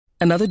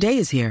Another day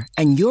is here,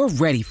 and you're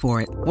ready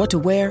for it. What to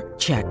wear?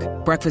 Check.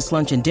 Breakfast,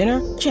 lunch, and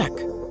dinner? Check.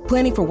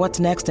 Planning for what's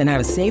next and how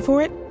to save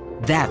for it?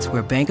 That's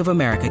where Bank of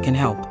America can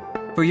help.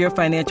 For your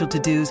financial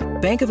to-dos,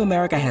 Bank of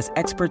America has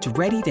experts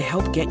ready to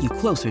help get you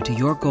closer to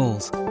your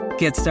goals.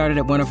 Get started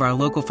at one of our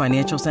local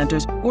financial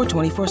centers or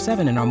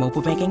 24/7 in our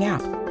mobile banking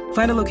app.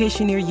 Find a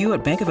location near you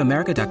at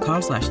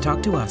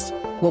bankofamerica.com/talktous.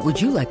 What would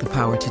you like the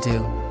power to do?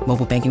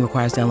 Mobile banking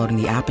requires downloading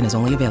the app and is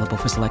only available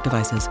for select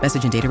devices.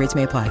 Message and data rates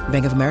may apply.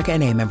 Bank of America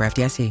N.A., member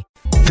FDIC.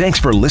 Thanks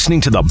for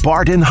listening to the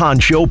Bart and Hahn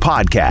Show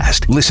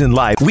podcast. Listen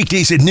live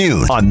weekdays at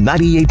noon on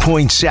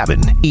 98.7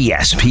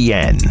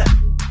 ESPN.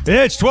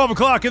 It's 12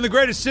 o'clock in the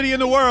greatest city in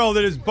the world.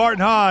 It is Bart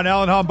and Hahn,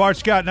 Alan Hahn, Bart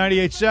Scott,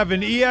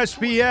 98.7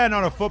 ESPN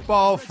on a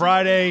football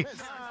Friday.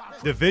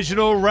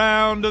 Divisional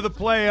round of the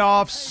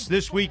playoffs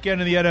this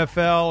weekend in the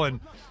NFL. And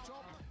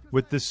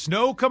with the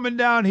snow coming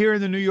down here in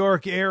the New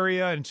York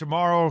area and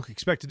tomorrow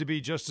expected to be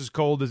just as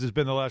cold as it's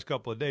been the last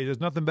couple of days, there's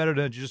nothing better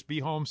than just be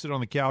home, sit on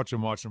the couch,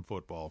 and watch some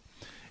football.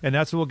 And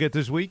that's what we'll get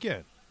this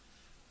weekend.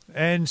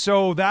 And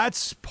so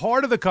that's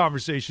part of the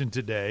conversation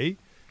today,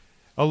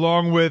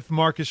 along with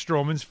Marcus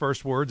Stroman's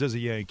first words as a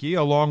Yankee,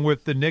 along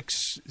with the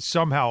Knicks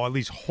somehow at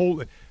least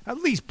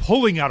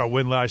pulling out a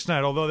win last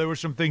night, although there were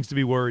some things to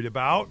be worried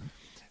about.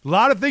 A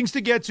lot of things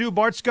to get to.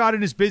 Bart Scott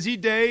in his busy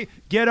day.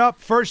 Get up,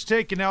 first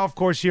take, and now, of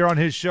course, here on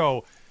his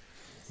show.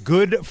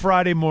 Good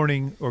Friday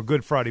morning, or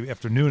good Friday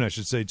afternoon, I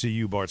should say, to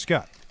you, Bart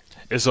Scott.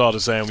 It's all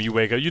the same when you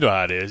wake up. You know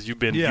how it is. You've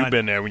been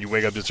there when you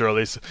wake up this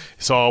early.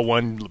 It's all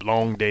one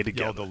long day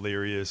together. All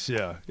delirious,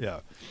 yeah.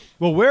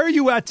 Well, where are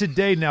you at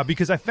today now?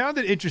 Because I found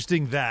it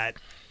interesting that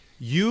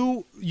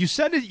you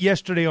said it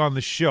yesterday on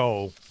the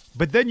show,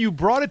 but then you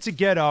brought it to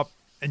Get Up,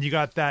 and you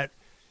got that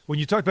when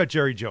you talked about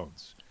Jerry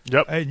Jones.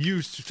 Yep. And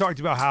you talked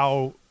about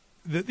how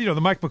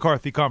the Mike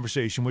McCarthy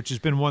conversation, which has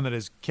been one that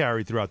has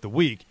carried throughout the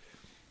week,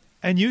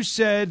 and you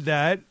said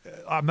that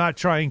I'm not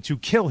trying to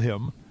kill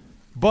him,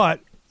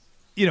 but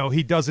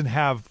he doesn't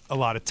have a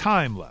lot of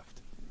time left,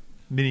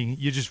 meaning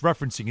you're just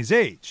referencing his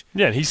age.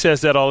 Yeah, and he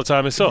says that all the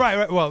time himself.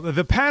 Right. Well,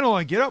 the panel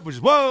on Get Up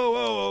was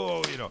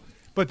whoa,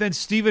 But then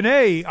Stephen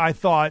A., I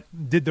thought,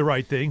 did the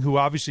right thing, who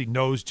obviously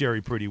knows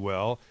Jerry pretty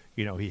well.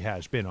 He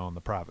has been on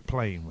the private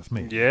plane with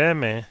me. Yeah,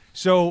 man.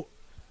 So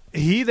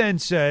he then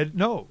said,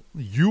 no,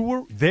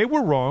 they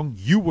were wrong,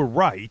 you were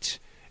right,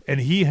 and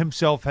he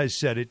himself has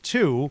said it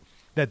too,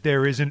 that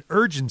there is an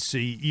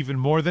urgency even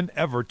more than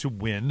ever to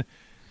win,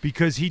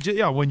 because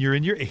when you're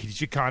in your 80s,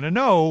 you kind of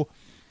know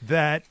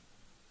that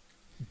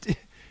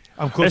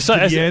I'm closer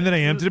to the end than I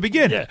am to the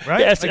beginning, right?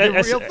 Yeah, it's like a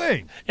real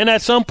thing. And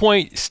at some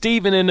point,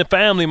 Stephen and the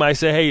family might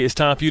say, hey, it's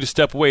time for you to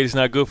step away. It's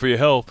not good for your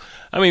health.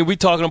 I mean, we're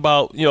talking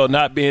about,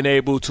 not being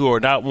able to or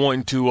not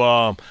wanting to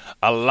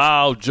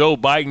allow Joe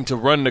Biden to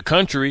run the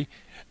country,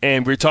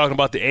 and we're talking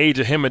about the age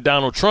of him and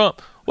Donald Trump.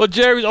 Well,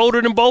 Jerry's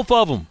older than both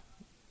of them.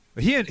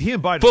 He and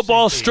Biden.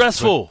 Football's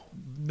stressful.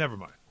 Never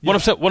mind. Yeah.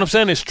 What I'm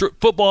saying is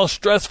football's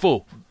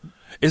stressful.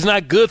 It's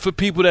not good for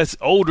people that's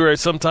older at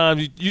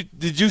sometimes.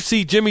 Did you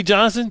see Jimmy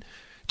Johnson?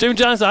 Jimmy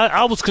Johnson,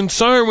 I was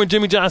concerned when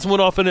Jimmy Johnson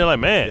went off in there like,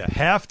 man. Yeah,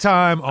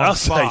 halftime on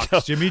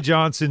Fox, Jimmy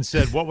Johnson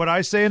said, what would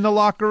I say in the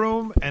locker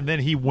room? And then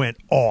he went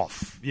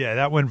off. Yeah,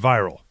 that went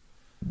viral.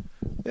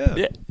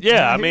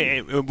 Yeah. I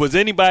mean, was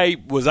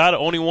I the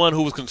only one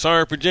who was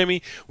concerned for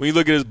Jimmy? When you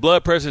look at his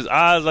blood pressure, his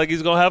eyes like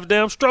he's going to have a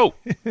damn stroke.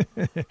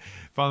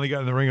 Finally got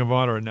in the Ring of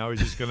Honor, and now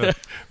he's just going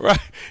to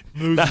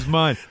lose his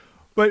mind.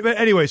 But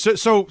anyway,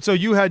 so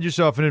you had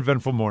yourself an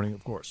eventful morning,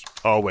 of course.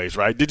 Always,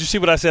 right? Did you see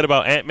what I said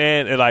about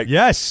Ant-Man? And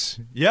yes,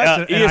 and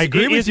I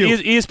agree with you.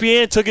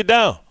 ESPN took it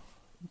down.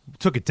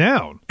 Took it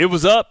down? It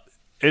was up,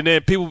 and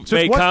then people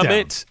made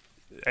comments.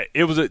 Down?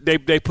 It was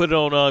they put it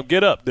on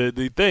Get Up,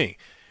 the thing.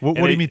 What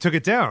do you mean took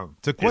it down?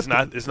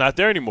 It's not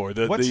there anymore.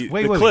 The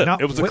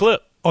clip. It was a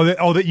clip.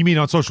 Oh, you mean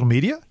on social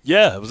media?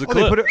 Yeah, it was a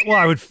clip.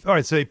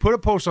 So they put a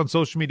post on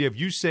social media of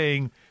you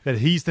saying that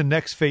he's the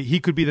next face. He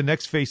could be the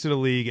next face of the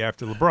league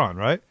after LeBron,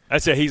 right? I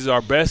said he's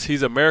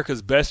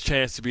America's best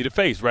chance to be the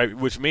face, right?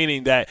 Which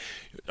meaning that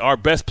our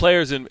best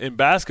players in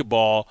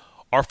basketball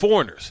are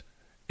foreigners,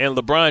 and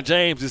LeBron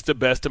James is the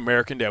best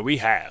American that we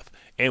have.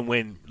 And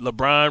when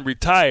LeBron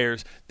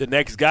retires, the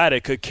next guy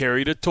that could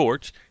carry the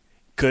torch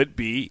could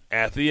be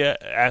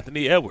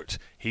Anthony Edwards.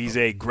 He's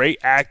a great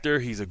actor,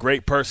 he's a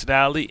great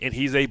personality, and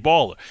he's a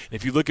baller. And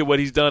if you look at what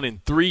he's done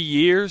in 3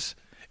 years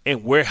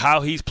and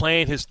how he's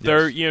playing his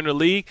third year in the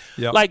league,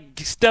 like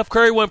Steph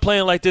Curry wasn't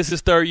playing like this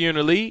his third year in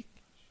the league.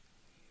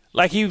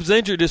 Like he was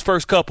injured his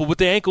first couple with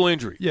the ankle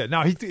injury. Yeah,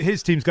 now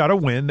his team's got to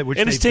win, which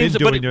and they've been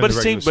doing during the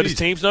regular season. But his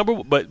team's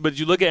but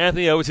you look at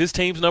Anthony Edwards, his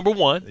team's number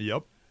one.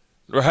 Yep.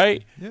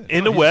 Right?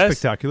 In the West. He's a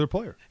spectacular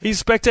player. He's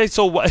spectacular.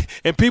 So what?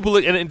 And people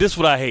look, and this is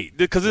what I hate,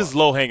 because this is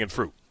low-hanging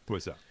fruit.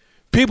 What's that?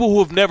 People who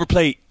have never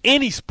played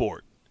any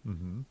sport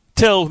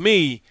tell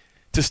me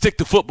to stick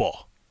to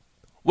football.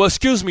 Well,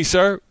 excuse me,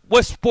 sir.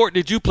 What sport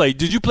did you play?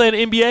 Did you play in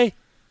the NBA?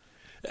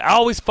 I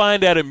always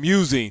find that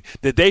amusing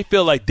that they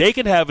feel like they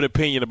can have an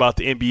opinion about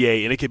the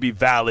NBA and it can be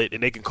valid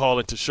and they can call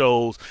into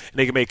shows and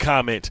they can make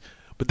comments,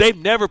 but they've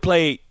never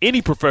played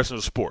any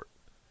professional sport.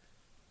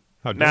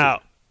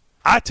 Now,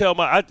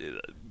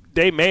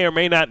 they may or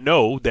may not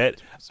know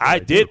that I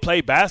did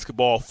play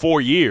basketball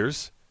 4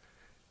 years,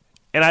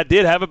 and I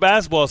did have a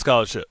basketball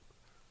scholarship.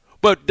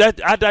 But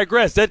I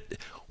digress.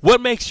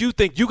 What makes you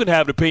think you can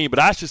have an opinion, but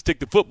I should stick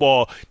to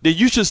football? Then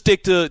you should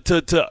stick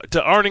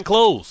to earning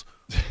clothes,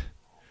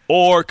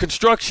 or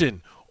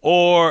construction,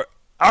 or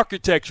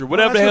architecture,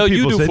 whatever the hell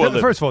you do for a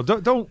living. First of all,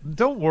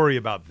 don't worry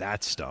about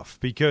that stuff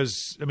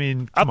because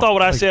I thought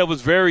what I said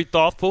was very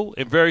thoughtful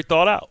and very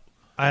thought out.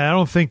 I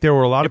don't think there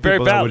were a lot of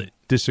people that would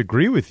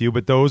disagree with you,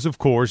 but those, of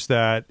course,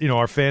 that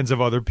are fans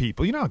of other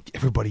people.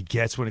 Everybody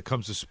gets when it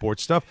comes to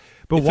sports stuff.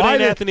 But if why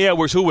it ain't Anthony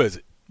Edwards? Who is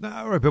it?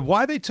 All right, but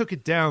why they took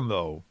it down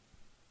though?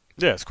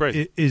 Yeah, it's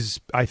crazy. Is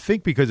I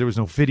think because there was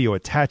no video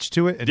attached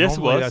to it, and yes,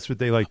 normally that's what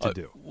they like to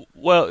do.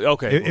 Well,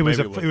 okay, it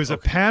was a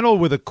panel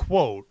with a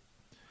quote.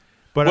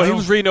 But he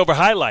was reading over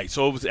highlights,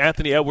 so it was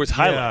Anthony Edwards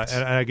highlights. Yeah,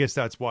 and I guess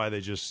that's why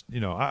they just,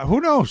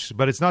 who knows?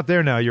 But it's not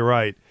there now. You're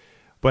right.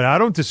 But I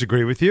don't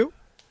disagree with you.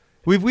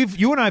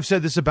 You and I have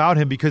said this about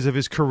him because of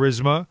his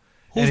charisma.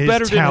 Who's and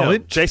better his talent.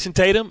 than him? Jason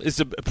Tatum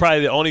is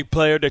probably the only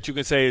player that you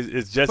can say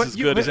is just as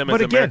good as him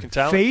as American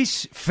talent.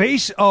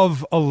 Face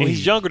of a league. And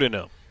he's younger than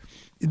him.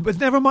 But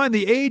never mind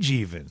the age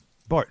even.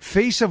 Bart,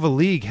 face of a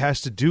league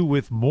has to do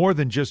with more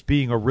than just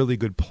being a really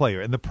good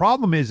player. And the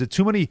problem is that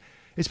too many,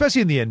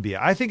 especially in the NBA,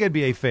 I think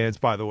NBA fans,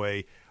 by the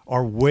way,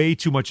 are way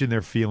too much in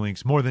their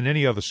feelings more than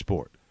any other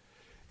sport.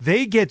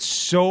 They get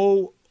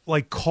so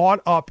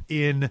caught up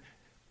in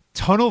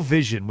tunnel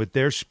vision with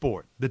their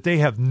sport that they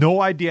have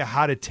no idea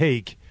how to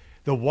take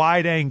the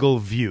wide-angle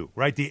view,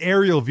 right? The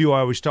aerial view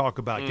I always talk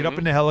about. Mm-hmm. Get up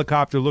in the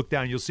helicopter, look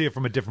down, you'll see it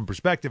from a different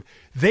perspective.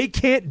 They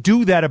can't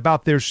do that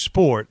about their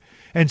sport.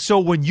 And so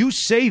when you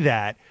say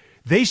that,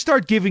 they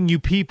start giving you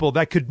people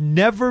that could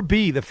never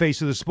be the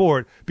face of the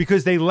sport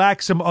because they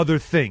lack some other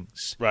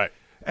things. Right.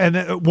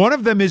 And one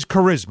of them is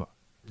charisma.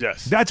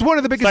 Yes. That's one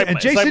of the biggest. And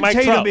Jason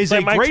Tatum is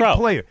a great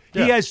player.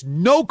 Yeah. He has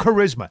no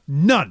charisma.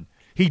 None.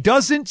 He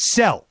doesn't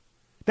sell.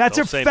 That's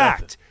a fact.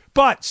 Nothing.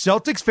 But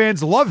Celtics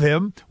fans love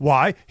him.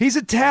 Why? He's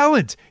a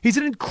talent. He's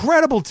an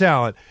incredible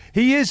talent.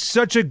 He is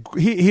such a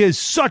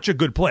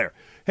good player.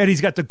 And he's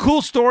got the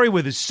cool story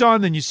with his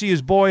son, and you see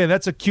his boy, and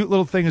that's a cute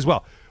little thing as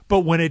well.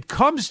 But when it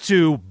comes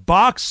to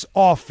box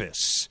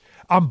office,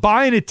 I'm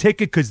buying a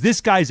ticket because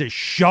this guy's a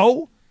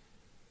show.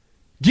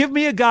 Give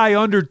me a guy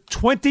under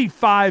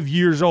 25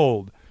 years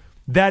old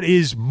that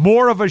is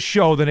more of a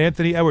show than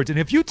Anthony Edwards. And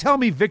if you tell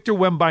me Victor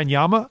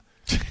Wembanyama,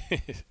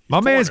 my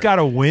man's got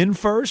to win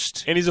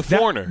first. And he's a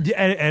foreigner.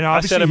 And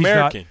obviously I said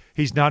American.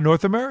 He's not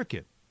North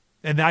American.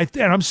 And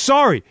I'm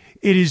sorry.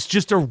 It is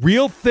just a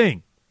real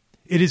thing.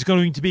 It is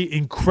going to be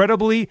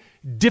incredibly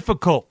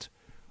difficult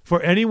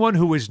for anyone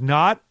who is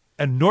not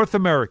a North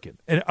American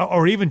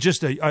or even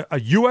just a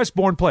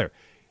U.S.-born player.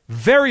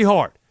 Very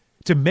hard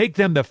to make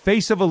them the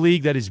face of a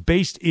league that is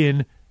based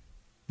in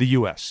the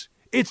U.S.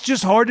 It's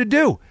just hard to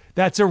do.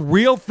 That's a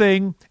real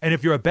thing. And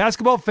if you're a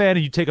basketball fan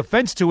and you take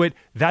offense to it,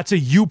 that's a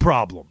you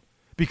problem.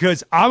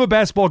 Because I'm a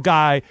basketball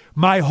guy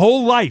my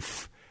whole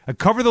life. I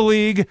cover the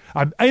league.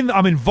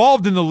 I'm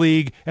involved in the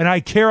league, and I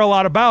care a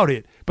lot about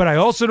it. But I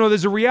also know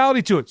there's a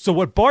reality to it. So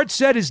what Bart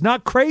said is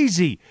not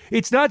crazy.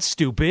 It's not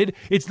stupid.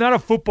 It's not a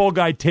football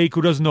guy take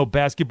who doesn't know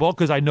basketball,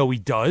 because I know he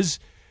does.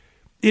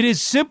 It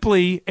is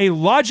simply a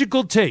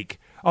logical take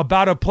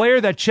about a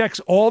player that checks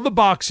all the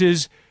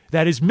boxes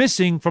that is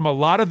missing from a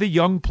lot of the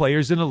young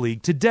players in the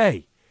league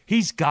today.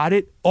 He's got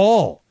it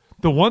all.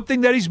 The one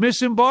thing that he's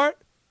missing, Bart,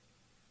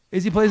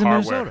 is he plays in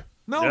Minnesota.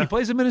 No, he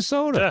plays in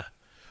Minnesota. Yeah.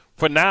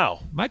 For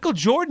now. Michael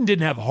Jordan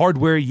didn't have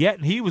hardware yet,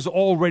 and he was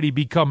already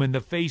becoming the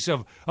face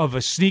of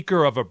a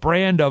sneaker, of a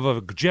brand, of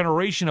a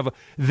generation.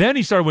 Then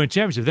he started winning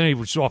championships. Then he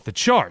was off the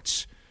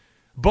charts.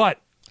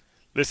 But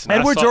listen,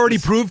 Edwards already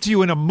proved to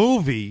you in a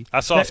movie. I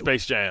saw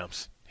Space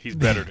Jams. He's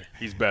better.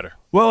 He's better.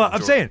 Well,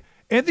 I'm saying,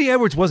 Anthony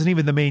Edwards wasn't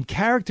even the main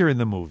character in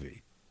the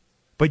movie,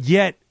 but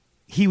yet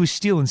he was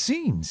stealing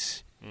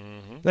scenes.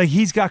 Mm-hmm.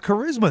 He's got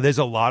charisma. There's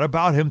a lot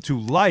about him to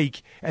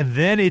like, and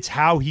then it's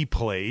how he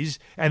plays.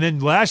 And then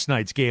last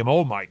night's game,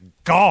 oh my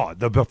God,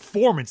 the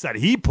performance that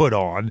he put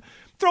on,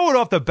 throw it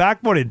off the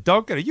backboard and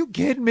dunk it. Are you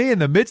kidding me? In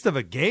the midst of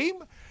a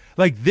game?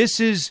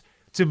 This is,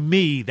 to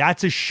me,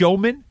 that's a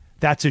showman.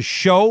 That's a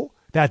show.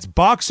 That's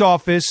box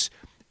office.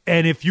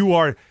 And if you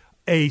are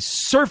a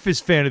surface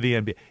fan of the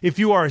NBA, if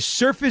you are a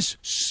surface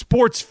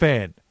sports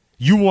fan,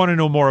 you want to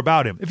know more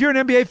about him. If you're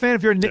an NBA fan,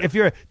 if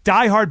you're a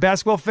diehard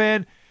basketball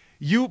fan,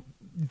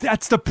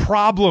 that's the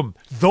problem.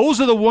 Those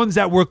are the ones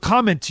that will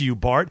comment to you,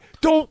 Bart.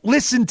 Don't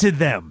listen to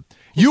them.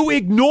 You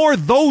ignore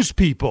those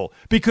people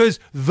because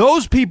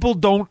those people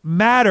don't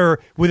matter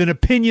with an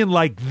opinion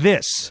like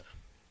this.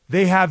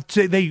 They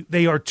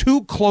are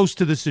too close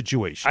to the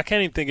situation. I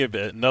can't even think of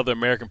another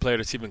American player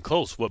that's even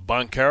close. What,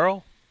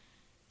 Banchero?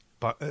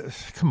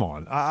 Come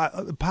on,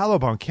 Paolo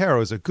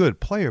Banchero is a good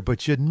player,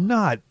 but you're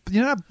not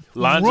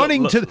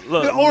running to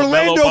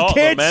Orlando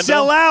can't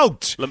sell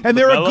out, and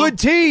they're a good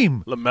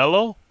team.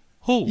 LaMelo?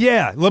 Who?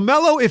 Yeah,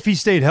 LaMelo, if he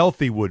stayed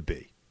healthy, would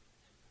be.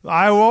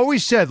 I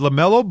always said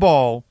LaMelo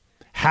Ball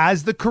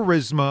has the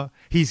charisma,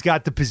 He's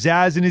got the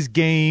pizzazz in his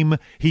game.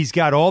 He's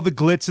got all the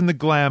glitz and the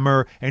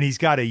glamour, and he's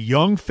got a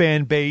young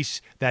fan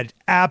base that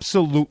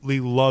absolutely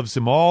loves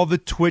him. All the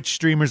Twitch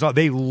streamers,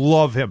 they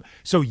love him.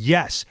 So,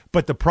 yes,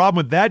 but the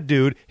problem with that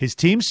dude, his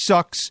team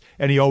sucks,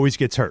 and he always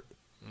gets hurt.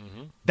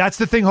 That's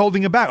the thing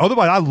holding him back.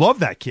 Otherwise, I love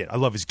that kid. I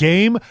love his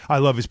game. I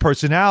love his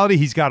personality.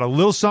 He's got a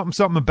little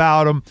something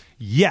about him.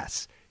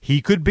 Yes,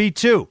 he could be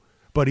too,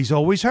 but he's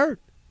always hurt.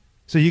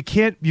 So you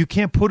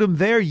can't put him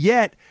there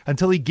yet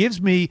until he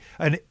gives me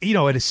at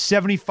a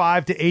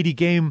 75 to 80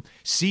 game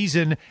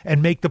season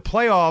and make the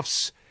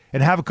playoffs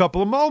and have a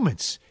couple of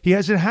moments. He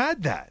hasn't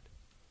had that.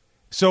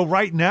 So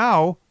right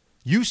now,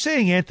 you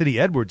saying Anthony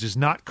Edwards is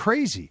not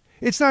crazy.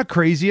 It's not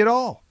crazy at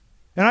all.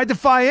 And I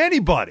defy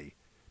anybody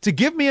to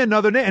give me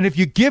another name. And if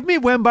you give me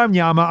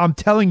Wembanyama, I'm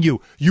telling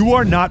you, you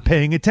are not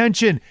paying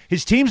attention.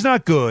 His team's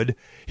not good.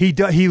 He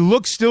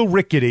looks still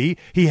rickety.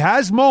 He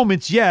has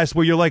moments, yes,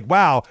 where you're like,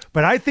 wow.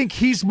 But I think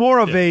he's more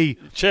of a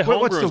Chet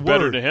Holmgren's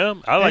better than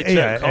him. I like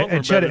Chet.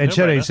 And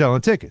Chet ain't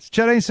selling tickets.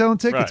 Chet ain't selling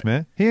tickets,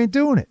 man. He ain't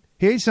doing it.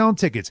 He ain't selling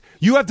tickets.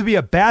 You have to be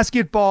a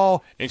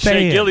basketball and fan.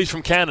 Shea Gilgeous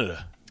from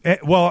Canada.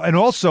 And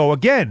also,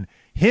 again,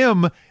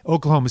 him,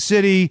 Oklahoma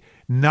City,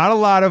 not a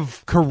lot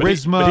of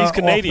charisma. But he's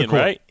Canadian,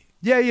 right?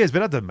 Yeah, he is, but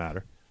that doesn't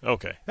matter.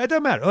 Okay, that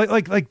doesn't matter.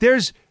 Like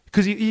there's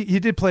because he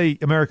did play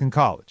American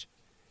college.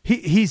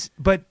 He's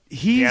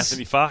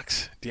Anthony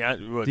Fox,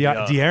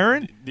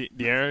 De'Aaron.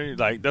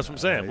 Like that's what I'm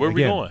saying. Where are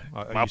we going?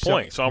 My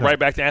point. So I'm right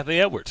back to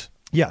Anthony Edwards.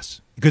 Yes,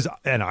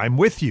 and I'm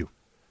with you.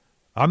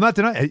 I'm not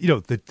denying.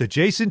 The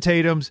Jason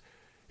Tatum's.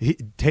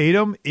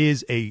 Tatum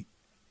is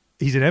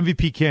he's an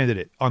MVP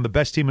candidate on the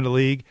best team in the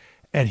league,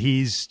 and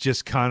he's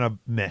just kind of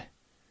meh.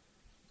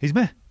 He's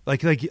meh.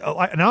 And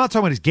I'm not talking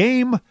about his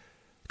game.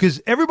 Because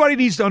everybody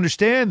needs to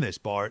understand this,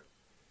 Bart.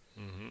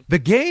 Mm-hmm. The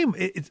game,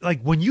 it's like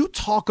when you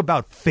talk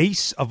about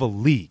face of a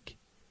league,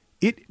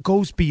 it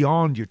goes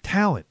beyond your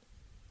talent.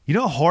 You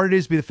know how hard it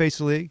is to be the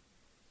face of the league?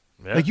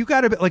 Yeah. Like you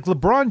got to be like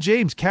LeBron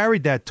James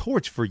carried that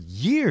torch for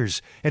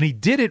years, and he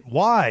did it.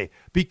 Why?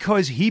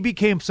 Because he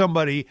became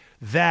somebody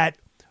that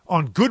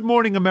on Good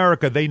Morning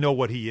America, they know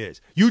what he is.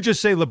 You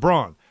just say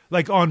LeBron.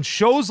 Like on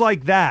shows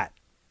like that,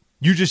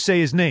 you just say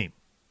his name.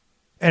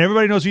 And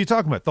everybody knows who you're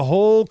talking about. The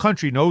whole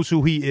country knows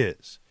who he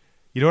is.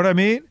 You know what I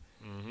mean?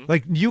 Mm-hmm.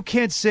 Like, you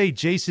can't say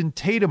Jason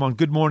Tatum on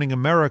Good Morning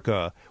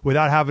America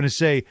without having to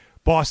say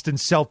Boston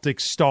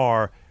Celtics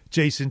star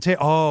Jason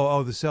Tatum.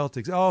 Oh, the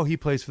Celtics. Oh, he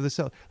plays for the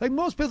Celtics. Like,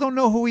 most people don't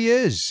know who he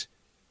is.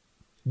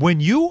 When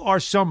you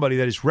are somebody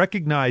that is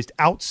recognized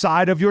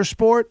outside of your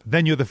sport,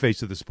 then you're the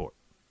face of the sport.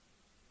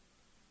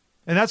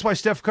 And that's why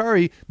Steph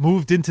Curry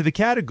moved into the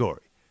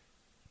category.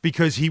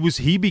 Because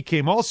he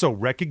became also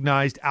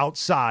recognized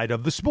outside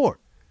of the sport.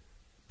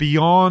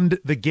 Beyond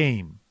the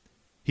game.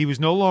 He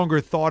was no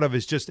longer thought of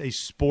as just a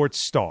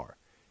sports star.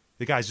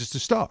 The guy's just a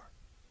star.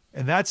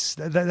 And that's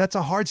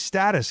a hard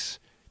status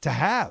to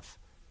have.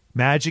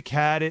 Magic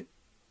had it,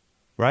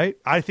 right?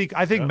 I think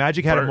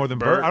Magic had it more than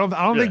Bird. I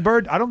don't think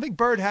Bird had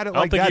it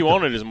like that. I don't think he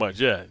wanted as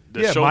much, yeah.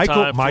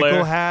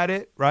 Michael had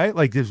it, right?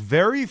 Like there's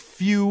very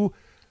few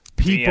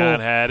people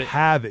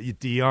have it.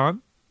 Deion,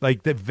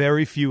 like that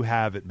very few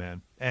have it,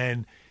 man.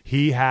 And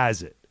he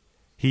has it.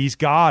 He's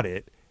got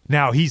it.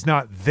 Now he's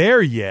not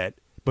there yet,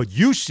 but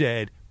you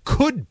said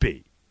could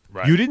be.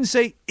 Right. You didn't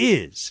say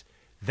is.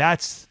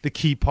 That's the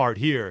key part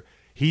here.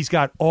 He's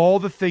got all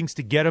the things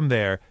to get him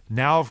there.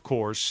 Now, of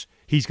course,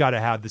 he's got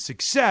to have the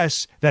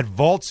success that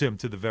vaults him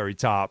to the very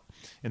top.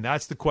 And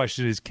that's the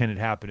question is, can it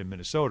happen in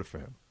Minnesota for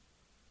him?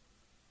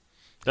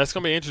 That's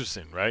going to be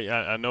interesting, right?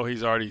 I know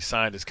he's already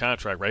signed his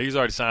contract, right? He's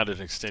already signed an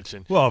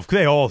extension. Well,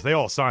 they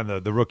all signed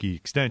the rookie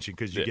extension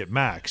because you get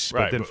max.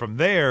 Right, but then from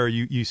there,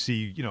 you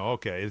see,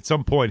 okay, at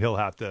some point he'll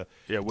have to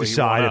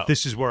decide if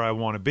this is where I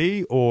want to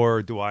be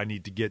or do I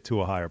need to get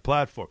to a higher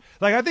platform.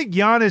 Like, I think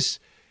Giannis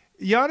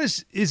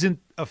isn't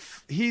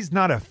he's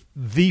not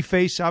the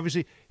face,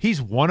 obviously.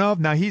 He's one of.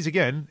 Now, he's,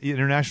 again, an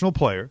international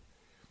player,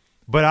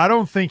 but I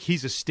don't think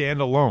he's a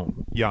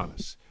standalone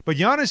Giannis. But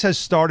Giannis has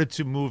started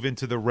to move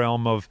into the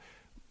realm of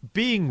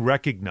being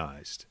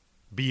recognized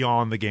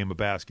beyond the game of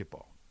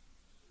basketball.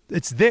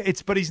 It's there.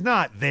 But he's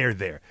not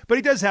there. But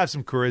he does have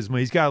some charisma.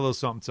 He's got a little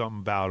something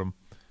about him.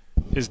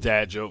 His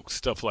dad jokes,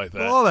 stuff like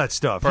that. All that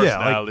stuff.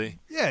 Personality.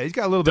 Yeah, he's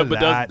got a little bit of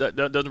that. But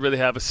doesn't really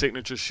have a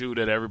signature shoe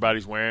that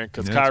everybody's wearing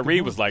because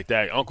Kyrie was like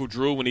that. Uncle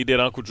Drew, when he did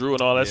Uncle Drew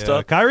and all that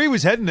stuff. Kyrie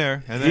was heading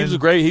there. And he was a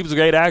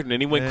great actor,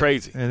 and he went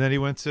crazy. And then he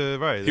went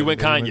to, He went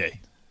Kanye.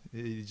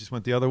 He just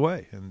went the other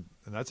way, and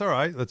that's all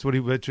right. That's what he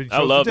chose to do.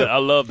 I love that.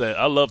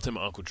 I loved him,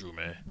 Uncle Drew,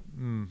 man.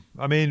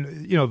 I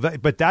mean,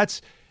 but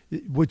that's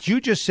what you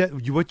just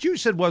said. What you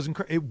said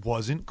it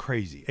wasn't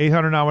crazy.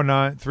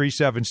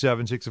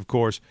 800-919-3776, of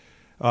course,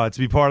 to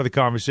be part of the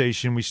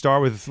conversation. We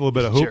start with a little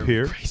bit of hoop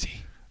here,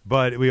 crazy.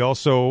 But we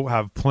also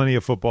have plenty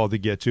of football to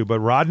get to.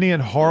 But Rodney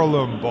in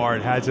Harlem,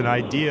 Bart, has an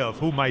idea of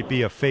who might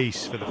be a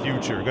face for the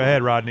future. Go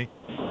ahead, Rodney.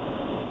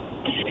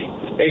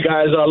 Hey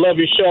guys, I love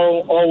your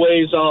show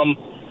always. I'm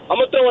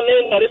going to throw a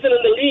name that isn't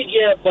in the league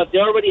yet, but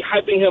they're already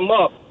hyping him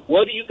up.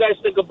 What do you guys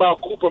think about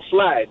Cooper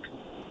Flagg?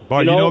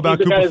 Bart, you know about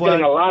he's a guy Cooper that's Flag?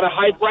 getting a lot of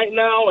hype right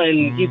now,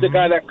 and he's a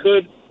guy that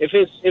could, if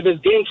his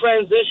game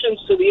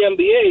transitions to the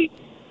NBA,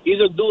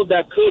 he's a dude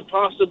that could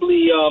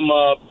possibly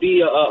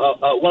be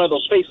one of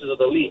those faces of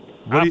the league.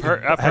 I've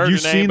heard you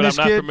the name, seen but this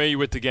I'm not kid? familiar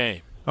with the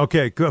game.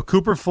 Okay,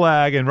 Cooper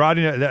Flag and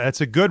Rodney.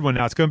 That's a good one.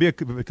 Now it's going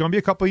to be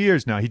a couple of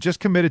years now. He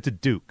just committed to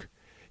Duke.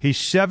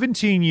 He's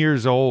 17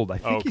 years old. I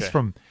think he's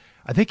from.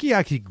 I think he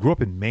actually grew up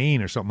in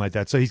Maine or something like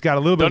that. So he's got a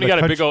little bit. Don't of he a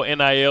got a big old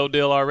NIL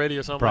deal already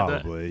or something like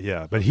that? Probably,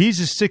 yeah. But he's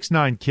a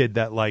 6'9" kid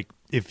that, like,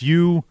 if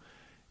you've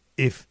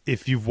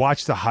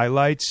watched the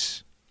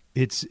highlights,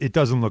 it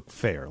doesn't look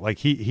fair. Like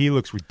he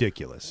looks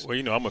ridiculous. Well,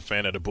 I'm a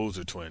fan of the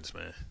Boozer twins,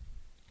 man.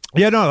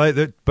 Yeah,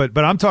 no, but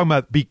I'm talking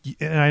about,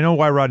 and I know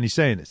why Rodney's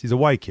saying this. He's a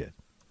white kid.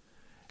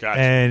 Gotcha.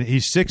 And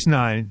he's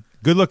 6'9",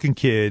 good-looking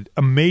kid,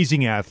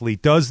 amazing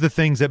athlete, does the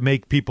things that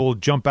make people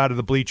jump out of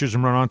the bleachers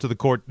and run onto the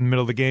court in the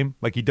middle of the game.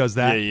 Like he does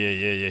that.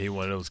 Yeah. He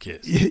one of those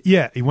kids.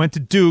 Yeah, he went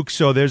to Duke,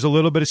 so there's a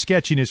little bit of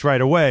sketchiness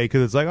right away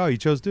because it's like, oh, you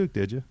chose Duke,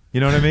 did you?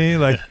 You know what I mean?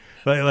 Like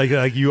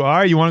you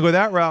are. You want to go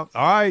that route?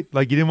 All right.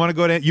 Like you didn't want to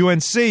go to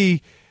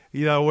UNC,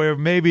 where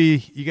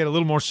maybe you get a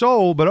little more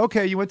soul, but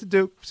okay, you went to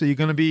Duke, so you're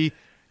gonna be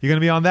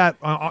on that.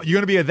 You're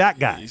gonna be that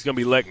guy. He's gonna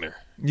be Lechner.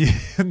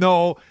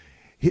 No.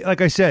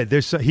 Like I said,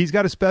 he's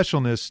got a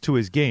specialness to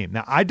his game.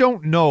 Now, I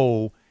don't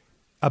know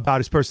about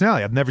his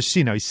personality. I've never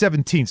seen him. Now, he's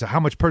 17, so how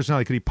much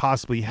personality could he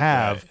possibly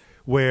have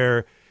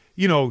where,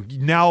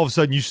 now all of a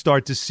sudden you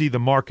start to see the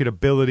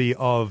marketability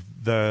of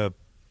the,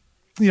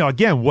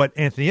 again, what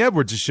Anthony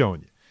Edwards is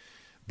showing you.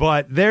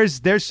 But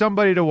there's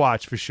somebody to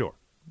watch for sure,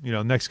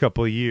 next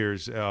couple of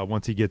years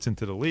once he gets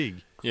into the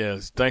league.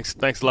 Yes, thanks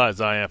a lot,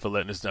 Zion, for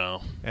letting us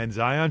down. And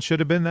Zion should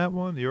have been that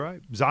one. You're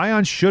right.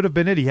 Zion should have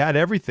been it. He had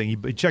everything.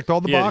 He checked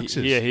all the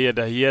boxes. He had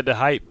the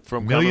hype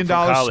from $1 million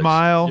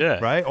smile, yeah.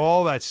 right?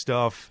 All that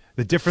stuff.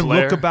 The different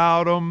Flair. look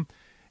about him,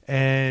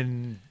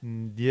 and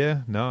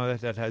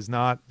that has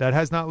not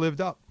lived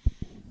up.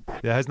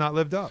 That has not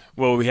lived up.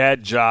 Well, we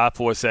had Ja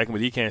for a second,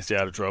 but he can't stay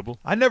out of trouble.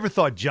 I never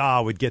thought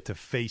Ja would get to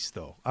face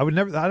though. I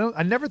never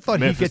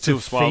thought he'd get to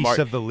face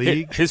of the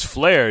league. His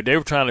flair. They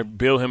were trying to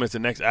build him as the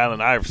next Allen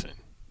Iverson.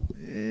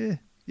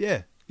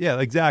 Yeah,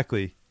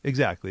 exactly.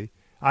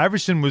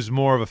 Iverson was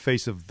more of a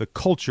face of the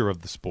culture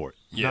of the sport,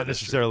 not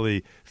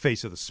necessarily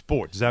face of the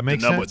sport. Does that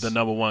make sense? The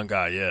number one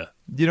guy, yeah.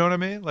 You know what I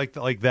mean?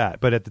 Like that.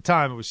 But at the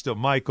time, it was still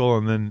Michael,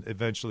 and then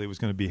eventually it was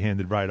going to be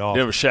handed right off.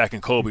 There was Shaq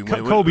and Kobe.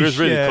 It was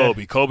really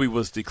Kobe. Kobe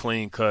was the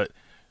clean cut.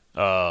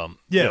 But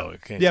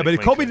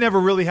Kobe never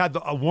really had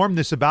a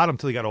warmness about him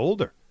until he got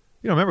older.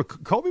 Remember,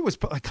 Kobe was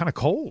kind of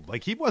cold.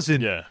 Like he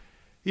wasn't. Yeah.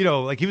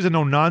 Like he was a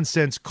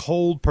no-nonsense,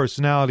 cold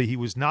personality. He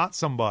was not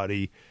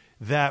somebody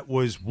that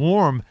was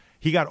warm.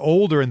 He got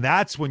older, and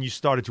that's when you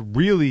started to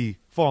really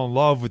fall in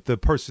love with the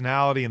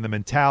personality and the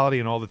mentality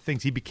and all the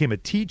things. He became a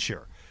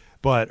teacher.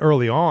 But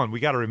early on, we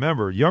got to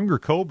remember, younger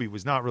Kobe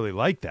was not really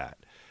like that.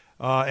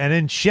 And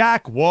then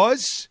Shaq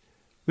was,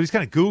 but he's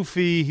kind of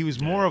goofy. He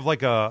was more of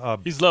like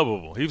he's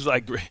lovable. He was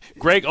like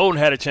Greg Oden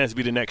had a chance to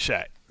be the next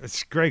Shaq.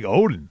 It's Greg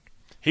Oden.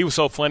 He was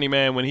so funny,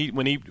 man. When he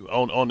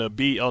on the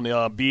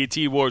BET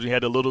Awards, he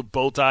had the little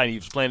bow tie and he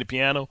was playing the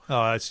piano.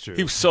 Oh, that's true.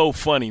 He was so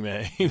funny,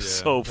 man. He was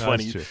so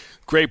funny. That's true.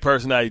 Great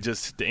personality.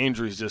 Just the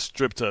injuries just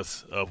stripped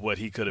us of what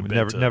he could have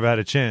been. Never had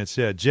a chance.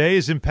 Yeah, Jay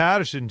is in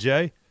Patterson.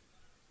 Jay.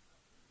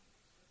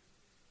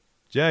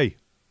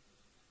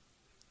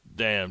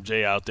 Damn,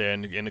 Jay out there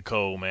in the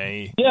cold,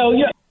 man. I'm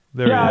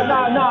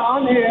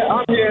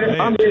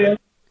here.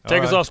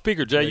 Take us off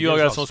speaker, Jay. You all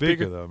got us on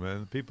speaker, though, man.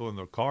 The people in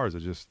their cars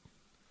are just.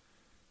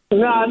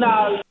 Listen,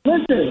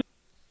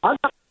 I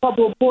got a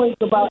couple of points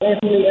about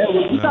Anthony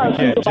Edwards.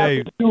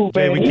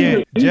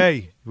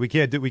 Jay, we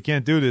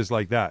can't do this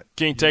like that.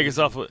 Can you take us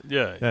off?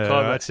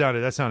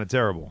 That sounded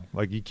terrible.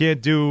 Like you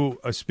can't do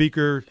a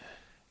speaker,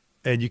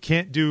 and you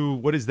can't do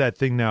what is that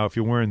thing now? If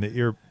you're wearing the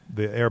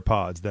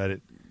AirPods, the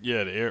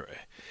ear.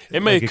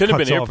 It could have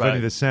been AirPods. Any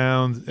of the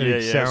sounds.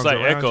 It's like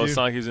echo. It's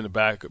like he was in the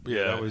back.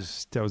 Yeah,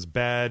 that was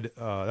bad.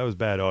 That was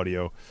bad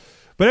audio.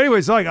 But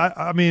anyways, like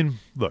I mean,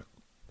 look.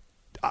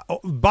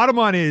 Bottom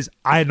line is,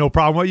 I had no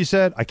problem with what you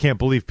said. I can't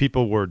believe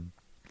people were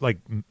like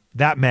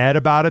that mad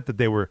about it, that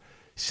they were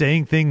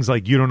saying things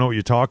like you don't know what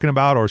you're talking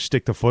about or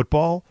stick to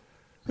football.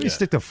 How do you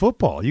stick to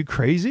football? Are you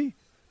crazy?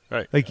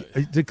 Right.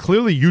 Like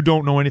clearly you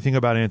don't know anything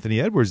about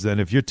Anthony Edwards then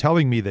if you're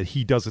telling me that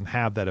he doesn't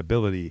have that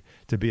ability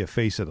to be a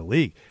face of the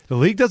league. The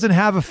league doesn't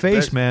have a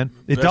face, man.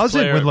 It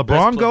doesn't. When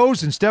LeBron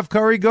goes and Steph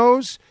Curry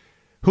goes,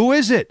 who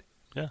is it?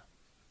 Yeah.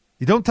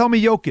 You don't tell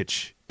me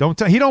Jokic.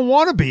 He don't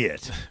want to be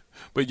it.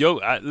 But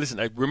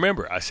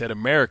remember, I said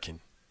American.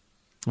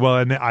 Well,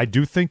 and I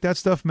do think that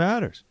stuff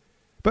matters.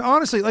 But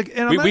honestly, like,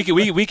 and we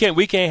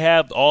can't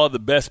have all the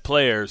best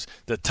players,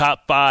 the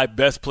top 5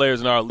 best players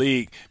in our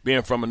league,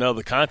 being from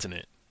another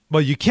continent.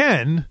 Well, you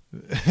can.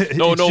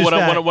 No.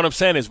 What I'm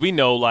saying is, we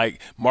know, like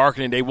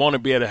marketing, they want to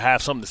be able to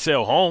have something to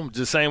sell home, just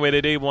the same way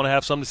that they want to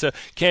have something to sell.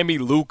 Can't be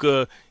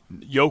Luka,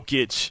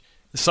 Jokic.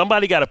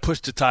 Somebody got to push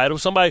the title.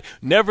 Somebody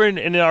never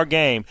in our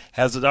game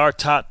has our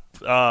top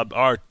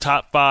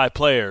 5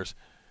 players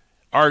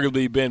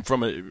arguably been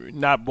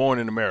not born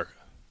in America.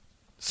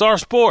 It's our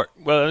sport.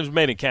 Well, it was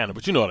made in Canada,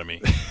 but you know what I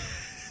mean.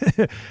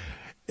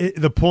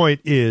 The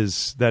point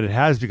is that it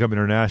has become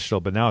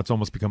international, but now it's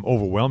almost become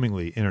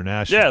overwhelmingly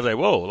international. Yeah, it's like,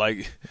 whoa,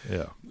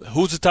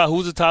 who's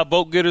the top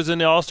vote getters in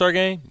the All-Star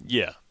game?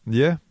 Yeah.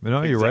 Yeah,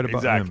 you're right about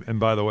exactly. him. And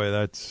by the way,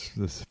 that's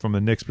from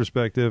the Knicks'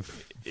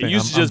 perspective. It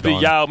used to just be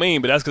Yao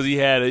Ming, but that's because he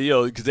had,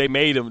 because they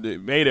made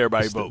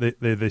everybody vote.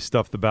 They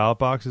stuffed the ballot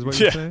box, is what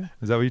you're saying?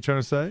 Is that what you're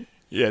trying to say?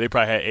 Yeah, they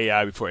probably had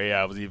AI before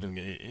AI was even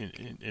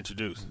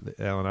introduced.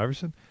 Allen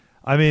Iverson?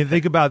 I mean,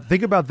 think about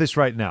this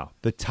right now.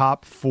 The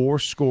top 4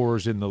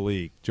 scorers in the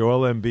league.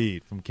 Joel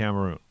Embiid from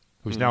Cameroon,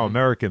 who's now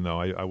American, though,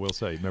 I will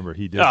say. Remember,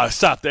 he did.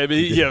 Stop that.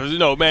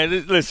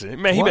 Man,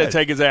 listen. Man, he better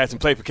take his ass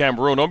and play for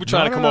Cameroon. Don't be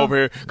trying to come over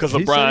here because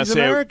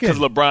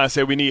LeBron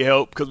said we need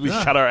help because we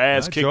got our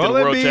ass kicked in the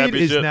World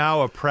Championship. Joel Embiid is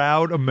now a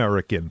proud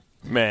American.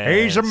 Man,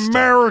 he's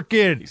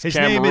American. His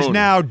name is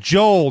now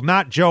Joel,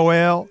 not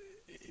Joel.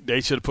 They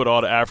should have put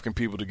all the African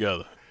people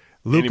together.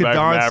 Luka Anybody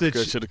from Africa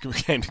Doncic should have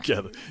came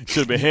together. Should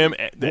have been him,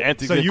 the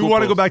Anthony. So you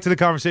want to go back to the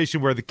conversation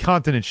where the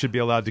continent should be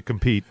allowed to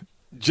compete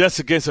just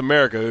against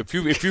America? If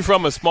you're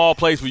from a small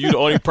place where you're the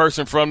only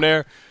person from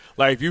there,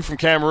 like if you're from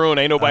Cameroon,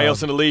 ain't nobody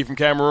else in the league from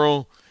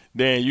Cameroon,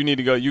 then you need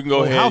to go. You can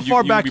go ahead. How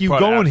far back are you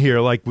going here?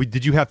 Like, do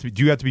you have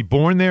to be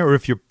born there, or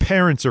if your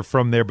parents are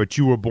from there but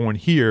you were born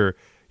here,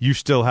 you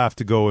still have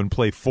to go and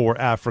play for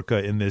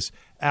Africa in this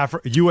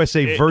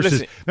USA versus.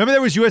 Listen, remember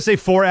there was USA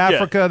for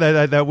Africa,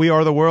 that we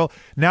are the world.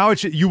 Now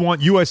you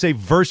want USA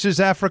versus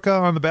Africa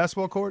on the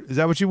basketball court. Is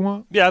that what you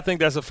want? Yeah, I think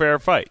that's a fair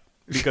fight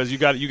because you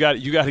got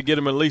to get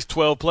them at least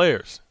 12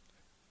 players.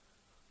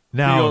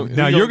 Now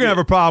you're gonna have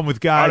a problem with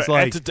guys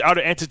like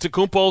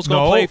Antetokounmpo's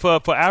gonna play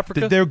for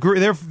Africa. They're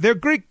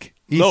Greek.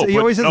 He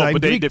always says, "I'm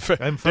Greek."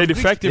 They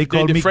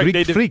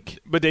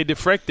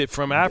defected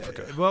from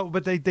Africa. Well,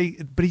 but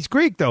he's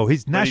Greek though.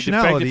 His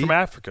nationality he defected from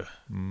Africa.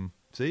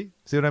 See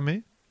what I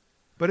mean?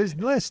 But his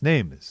last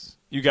name is.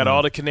 You got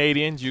all the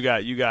Canadians. You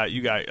got.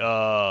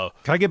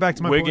 Can I get back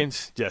to my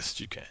Wiggins? point? Yes,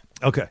 you can.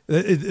 Okay.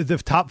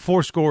 The top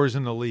 4 scorers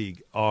in the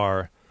league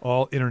are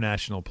all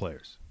international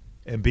players: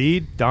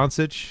 Embiid,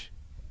 Doncic,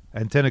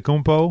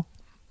 Antetokounmpo,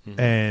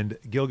 and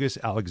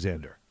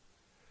Gilgeous-Alexander.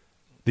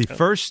 The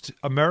first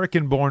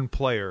American-born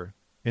player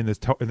in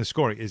the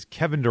scoring is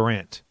Kevin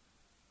Durant.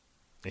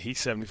 And he's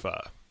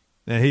 75.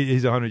 And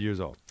he's 100 years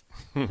old.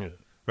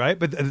 Right?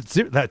 But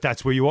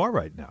that's where you are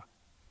right now.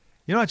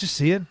 You know, I just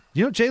see it.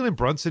 You know, Jalen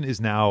Brunson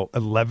is now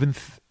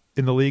 11th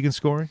in the league in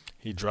scoring.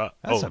 He dropped.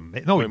 That's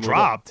amazing. No, he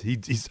dropped.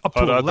 He's up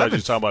to 11th. I thought you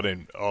were talking about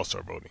in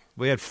All-Star voting.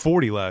 We had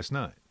 40 last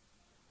night.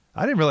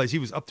 I didn't realize he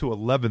was up to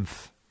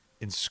 11th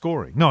in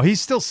scoring. No,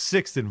 he's still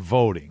 6th in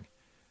voting,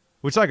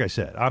 which, like I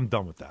said, I'm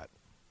done with that.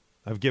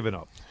 I've given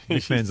up.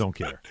 These fans don't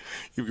care.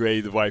 You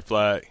raised the white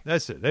flag.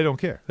 That's it. They don't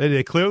care.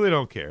 They clearly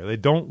don't care. They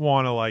don't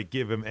want to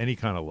give him any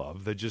kind of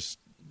love. They just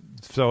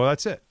so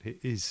that's it.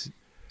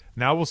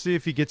 Now we'll see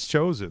if he gets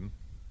chosen.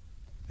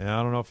 And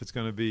I don't know if it's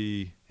going to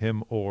be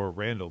him or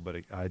Randall, but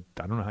I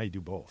don't know how you do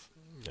both.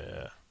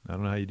 Yeah, I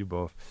don't know how you do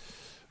both.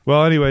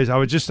 Well, anyways,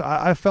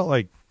 I felt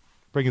like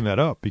bringing that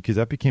up because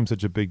that became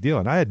such a big deal,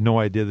 and I had no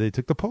idea they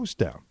took the post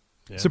down.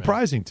 Yeah,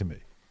 surprising to me.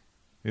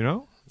 You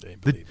know, they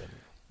didn't believe in it.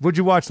 What'd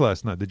you watch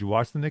last night? Did you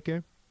watch the Knicks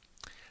game?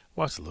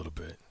 Watched a little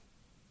bit.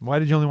 Why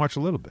did you only watch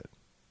a little bit?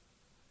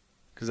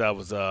 Because I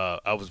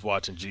was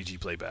watching Gigi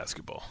play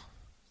basketball.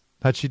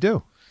 How'd she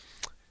do?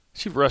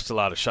 She rushed a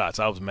lot of shots.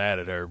 I was mad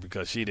at her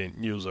because she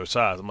didn't use her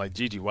size. I'm like,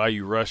 Gigi, why are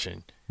you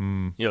rushing?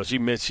 You know, she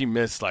missed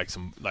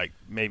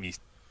maybe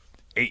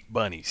 8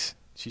 bunnies.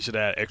 She should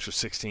have had extra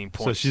 16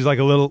 points. So she's like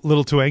a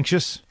little too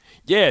anxious?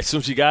 Yeah, as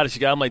soon as she got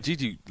it, I'm like,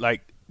 Gigi,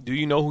 do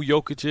you know who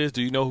Jokic is?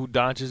 Do you know who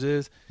Doncic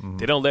is?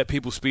 They don't let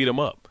people speed them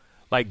up.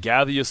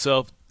 Gather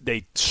yourself.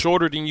 They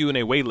shorter than you and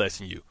they weigh less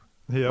than you.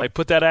 Yep.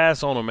 Put that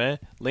ass on them, man.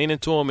 Lean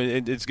into them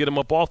and just get them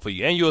up off of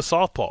you. And you're a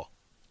southpaw.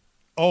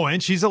 Oh,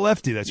 and she's a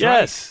lefty. That's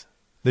right. Yes.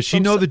 Does she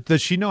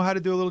know how to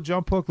do a little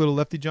jump hook, little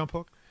lefty jump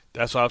hook?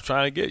 That's what I was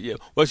trying to get. Yeah.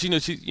 Well, she's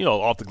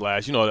off the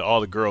glass. You know,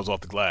 all the girls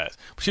off the glass.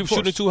 But she was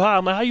shooting too high.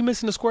 I'm like, how you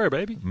missing the square,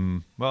 baby?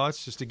 Well,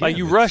 that's just again.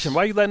 You rushing.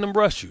 Why you letting them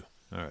rush you?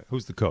 All right.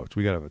 Who's the coach?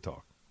 We got to have a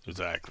talk.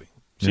 Exactly.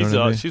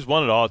 She's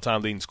one of the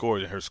all-time leading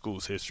scorers in her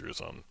school's history or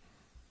something.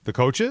 The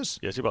coach is?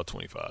 Yeah, she's about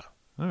 25.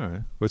 All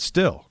right. But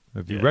still,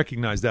 if you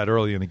recognize that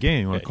early in the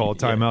game, you want to call a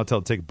timeout, tell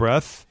her to take a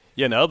breath.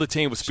 Yeah, and the other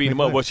team was speeding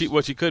him up. Well,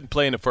 she couldn't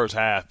play in the first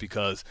half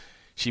because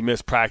she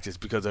missed practice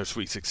because her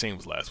Sweet 16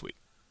 was last week.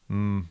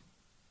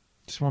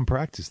 Just one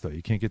practice, though.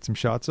 You can't get some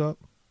shots up?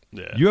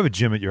 Yeah. You have a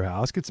gym at your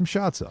house. Get some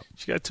shots up.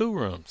 She got 2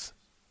 rooms.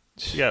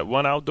 She got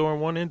one outdoor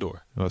and one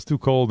indoor. Well, it's too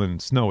cold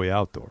and snowy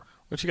outdoor.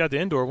 Well, she got the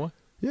indoor one.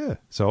 Yeah,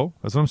 so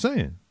that's what I'm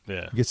saying.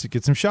 Yeah.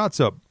 Get some shots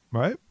up,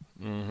 right?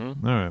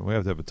 Mm-hmm. All right, we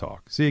have to have a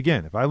talk. See,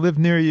 again, if I lived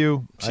near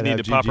you, I'd need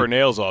to pop her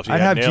nails off.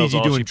 I'd have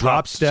Gigi doing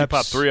drop steps. She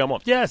popped 3 of them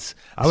off. Yes.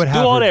 I would do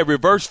have all her, that.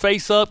 Reverse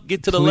face up,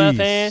 get to the left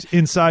hand.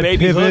 Inside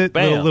baby pivot,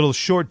 hook, little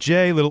short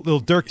J,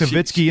 little Dirk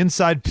Nowitzki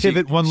inside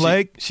pivot, one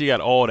leg. She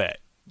got all that.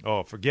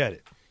 Oh, forget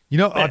it. You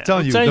know, I'm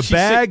telling you, the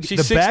bag.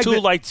 She's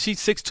 6'2", like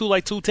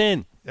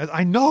 210.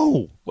 I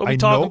know. What are we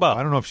talking about?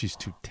 I don't know if she's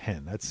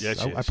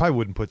 210. I probably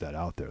wouldn't put that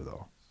out there,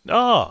 though.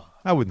 No.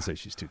 I wouldn't say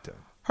she's 210.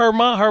 Her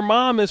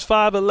mom is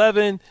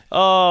 5'11",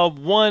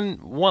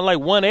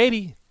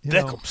 180.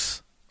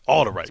 Thickums.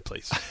 All the right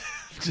places.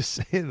 Just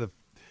saying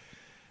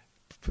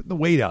putting the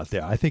weight out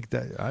there. I think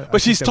that.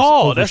 But she's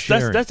tall. That's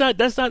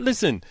not.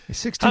 Listen,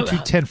 6'2",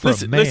 210 for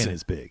a man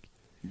is big.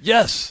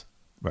 Yes.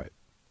 Right.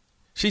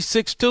 She's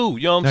 6'2".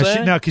 You know what I'm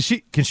saying?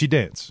 Can she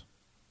dance?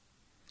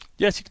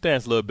 Yeah, she can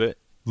dance a little bit.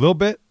 A little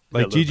bit.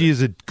 Like Gigi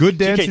is a good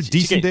dancer,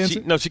 decent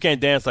dancer. No, she can't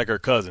dance like her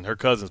cousin. Her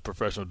cousin's a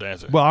professional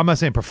dancer. Well, I'm not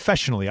saying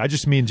professionally. I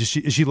just mean is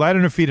she light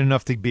on her feet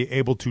enough to be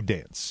able to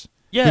dance?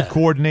 Yeah. Good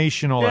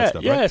coordination, all that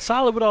stuff. Yeah, right?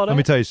 solid with all that. Let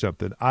me tell you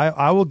something.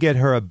 I will get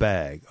her a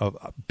bag of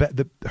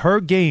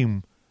her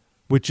game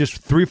with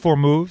just 3-4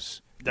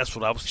 moves. That's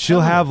what I was.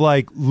 She'll have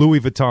like Louis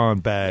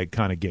Vuitton bag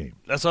kind of game.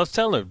 That's what I was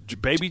telling her.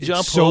 Baby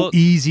jump, it's so hook,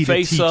 easy to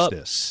face teach up,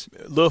 this.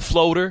 Little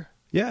floater.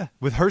 Yeah,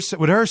 with her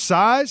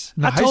size,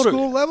 high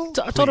school level.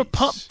 I told her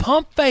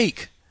pump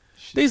fake.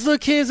 These little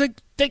kids,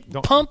 they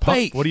pump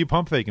fake. What are you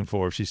pump faking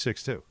for if she's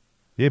 6'2"?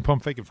 You ain't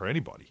pump faking for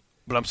anybody.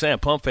 But I'm saying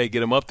pump fake,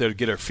 get them up there to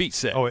get her feet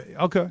set. Oh,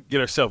 okay.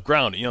 Get herself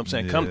grounded. You know what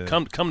I'm saying? Yeah.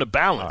 Come to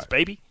balance,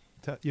 baby.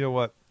 You know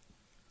what?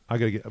 I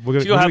gotta get.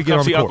 She's gonna have to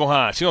come see Uncle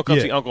Han. She's gonna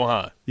come see Uncle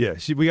Han. Yeah,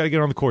 we gotta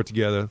get on the court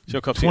together.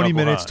 She'll come see 20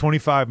 Uncle minutes, Han.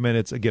 25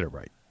 minutes. Get it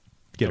right.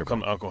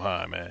 Come to Uncle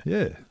Han, man.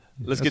 Yeah.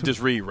 Let's get this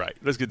read right.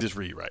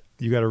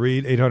 You got to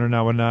read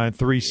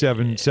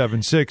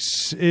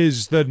 800-919-3776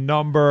 is the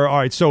number. All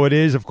right, so it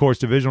is, of course,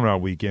 divisional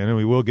round weekend, and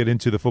we will get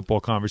into the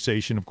football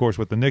conversation. Of course,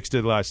 what the Knicks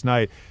did last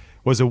night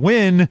was a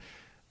win,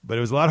 but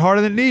it was a lot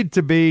harder than it needed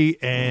to be,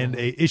 and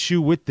a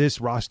issue with this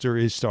roster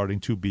is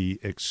starting to be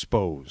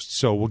exposed.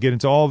 So we'll get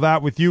into all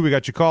that with you. We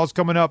got your calls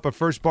coming up, but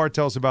first, Bart,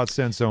 tell us about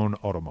Sansone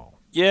Auto Mall.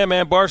 Yeah,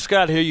 man, Bart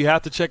Scott here. You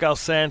have to check out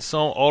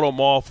Sansone Auto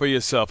Mall for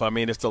yourself. I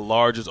mean, it's the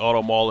largest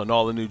auto mall in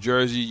all of New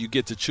Jersey. You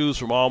get to choose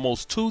from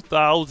almost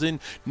 2,000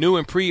 new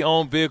and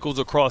pre-owned vehicles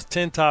across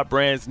 10 top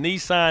brands: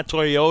 Nissan,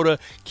 Toyota,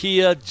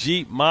 Kia,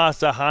 Jeep,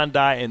 Mazda,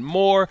 Hyundai, and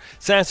more.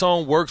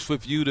 Sansone works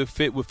with you to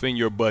fit within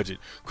your budget.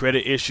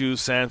 Credit issues,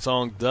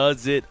 Sansone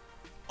does it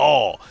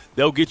all.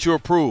 They'll get you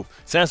approved.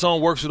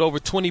 Sansone works with over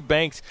 20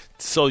 banks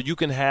so you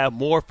can have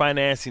more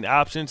financing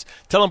options.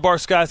 Tell them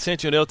Bart Scott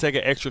sent you and they'll take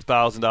an extra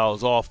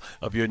 $1,000 off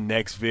of your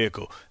next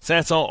vehicle.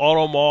 Sansone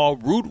Auto Mall,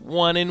 Route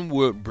 1 in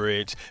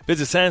Woodbridge.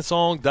 Visit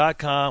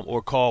Sansone.com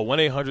or call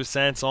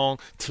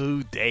 1-800-SANSONG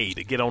today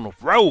to get on the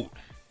road.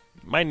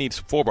 Might need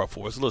some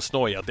 4x4. It's a little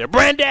snowy out there.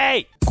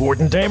 Brandy!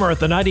 Gordon Damer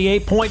at the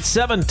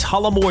 98.7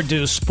 Tullamore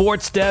Dew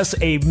Sports Desk.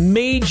 A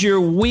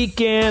major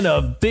weekend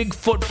of big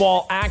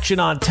football action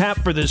on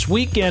tap for this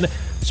weekend.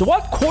 So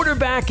what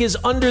quarterback is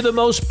under the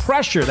most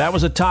pressure? That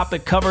was a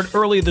topic covered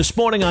earlier this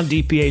morning on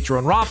DiPietro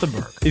and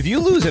Rothenberg. If you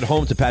lose at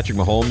home to Patrick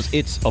Mahomes,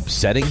 it's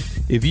upsetting.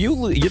 If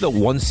you're the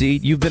 1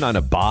 seed, you've been on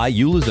a bye,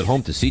 you lose at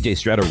home to C.J.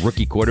 Stroud, a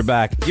rookie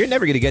quarterback, you're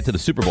never going to get to the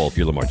Super Bowl if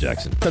you're Lamar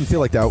Jackson. Doesn't feel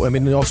like that. I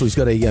mean, also he's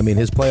got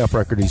his playoff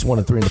record, he's 1-3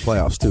 in the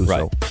playoffs too. Right.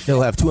 So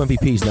he'll have 2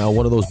 MVPs now,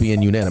 one of those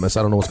being unanimous.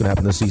 I don't know what's going to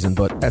happen this season,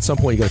 but at some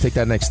point you got to take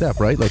that next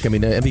step, right? Like,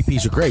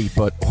 MVPs are great,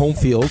 but home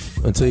field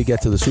until you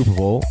get to the Super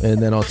Bowl.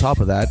 And then on top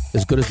of that,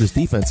 as good as this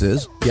defense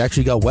is, you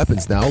actually got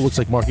weapons now. Looks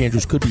like Mark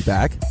Andrews could be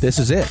back. This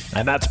is it.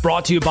 And that's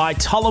brought to you by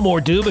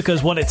Tullamore Dew,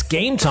 because when it's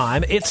game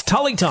time, it's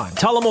Tully time.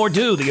 Tullamore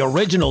Dew, the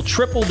original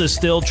triple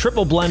distilled,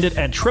 triple blended,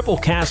 and triple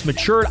cast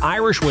matured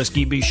Irish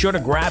whiskey. Be sure to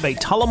grab a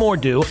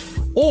Tullamore Dew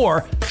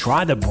or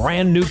try the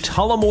brand new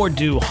Tullamore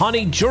Dew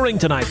Honey during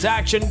tonight's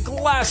action.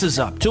 Glasses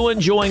up to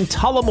enjoying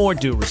Tullamore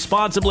Dew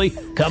responsibly.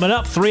 Coming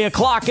up 3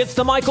 o'clock, it's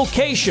the Michael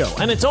K. Show,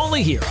 and it's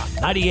only here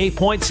on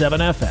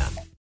 98.7 FM.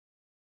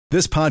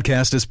 This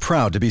podcast is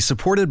proud to be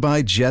supported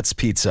by Jets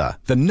Pizza,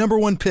 the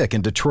 #1 pick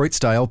in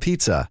Detroit-style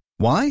pizza.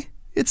 Why?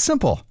 It's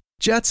simple.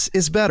 Jets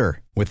is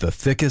better. With the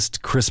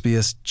thickest,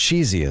 crispiest,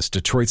 cheesiest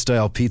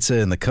Detroit-style pizza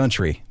in the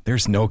country,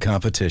 there's no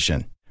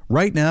competition.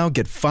 Right now,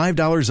 get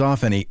 $5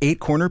 off any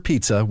 8-corner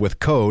pizza with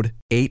code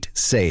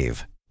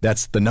 8SAVE.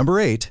 That's the number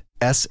 8,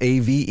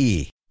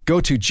 S-A-V-E.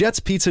 Go to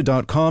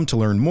jetspizza.com to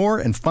learn more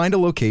and find a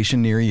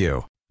location near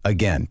you.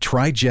 Again,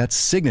 try Jet's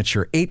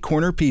signature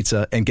 8-corner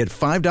pizza and get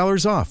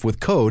 $5 off with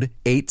code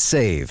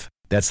 8SAVE.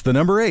 That's the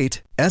number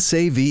 8,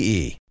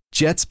 S-A-V-E.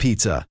 Jet's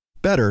Pizza.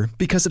 Better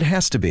because it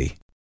has to be.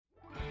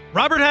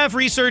 Robert Half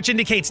research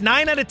indicates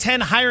 9 out of 10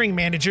 hiring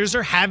managers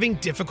are having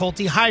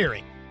difficulty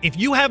hiring. If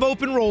you have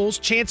open roles,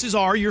 chances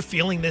are you're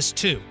feeling this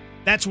too.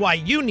 That's why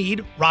you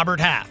need Robert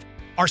Half.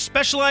 Our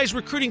specialized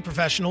recruiting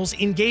professionals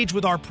engage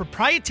with our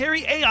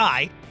proprietary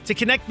AI to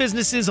connect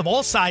businesses of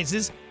all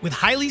sizes with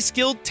highly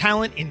skilled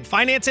talent in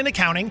finance and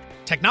accounting,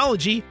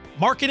 technology,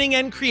 marketing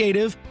and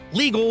creative,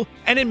 legal,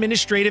 and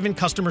administrative and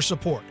customer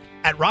support.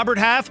 At Robert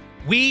Half,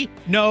 we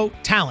know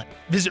talent.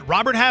 Visit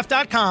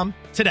roberthalf.com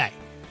today.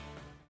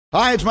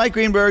 Hi, it's Mike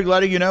Greenberg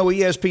letting you know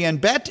ESPN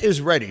Bet is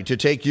ready to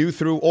take you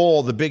through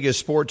all the biggest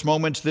sports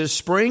moments this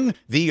spring.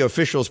 The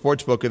official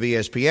sportsbook of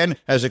ESPN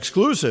has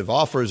exclusive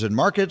offers and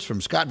markets from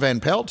Scott Van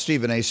Pelt,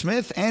 Stephen A.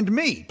 Smith, and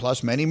me,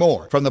 plus many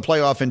more. From the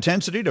playoff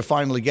intensity to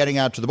finally getting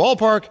out to the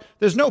ballpark,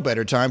 there's no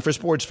better time for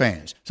sports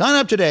fans. Sign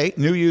up today.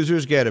 New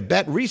users get a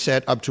bet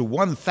reset up to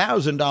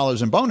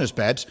 $1,000 in bonus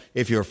bets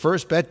if your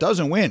first bet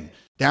doesn't win.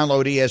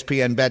 Download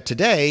ESPN Bet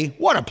today.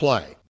 What a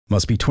play.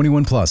 Must be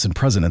 21 plus and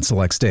present in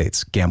select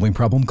states. Gambling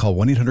problem? Call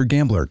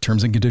 1-800-GAMBLER.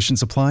 Terms and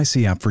conditions apply.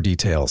 See app for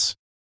details.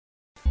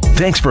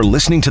 Thanks for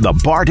listening to the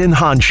Bart and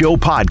Hahn Show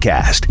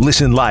podcast.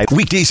 Listen live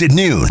weekdays at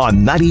noon on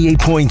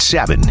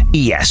 98.7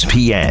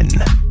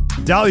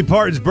 ESPN. Dolly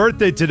Parton's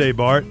birthday today,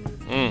 Bart.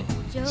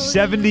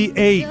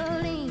 78.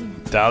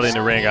 Dolly in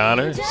the ring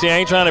honor. See, I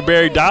ain't trying to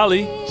bury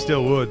Dolly.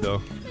 Still would,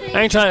 though.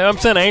 I'm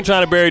saying I ain't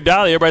trying to bury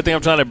Dolly. Everybody think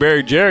I'm trying to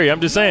bury Jerry. I'm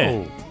just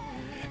saying. No.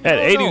 At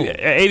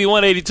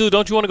 81, 82,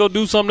 don't you want to go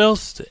do something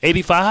else?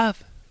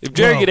 85? If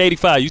Jerry get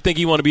 85, you think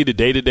he want to be the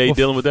day-to-day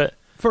dealing with that?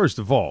 First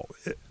of all,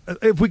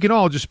 if we can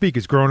all just speak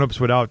as grown-ups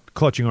without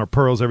clutching our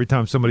pearls every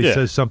time somebody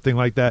says something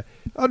like that,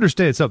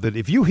 understand something.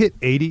 If you hit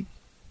 80,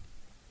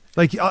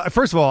 like,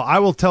 first of all, I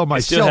will tell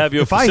myself, still have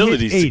your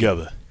facilities 80,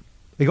 together.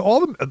 Like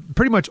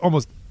pretty much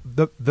almost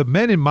the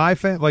men in my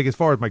family, like as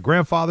far as my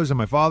grandfathers and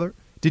my father,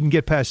 didn't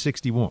get past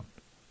 61,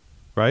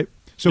 right?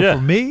 So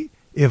for me,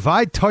 if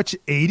I touch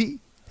 80,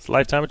 it's a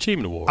Lifetime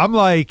Achievement Award. I'm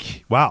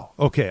like, wow,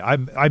 okay,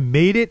 I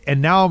made it,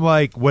 and now I'm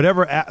like,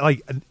 whatever.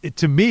 Like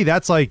to me,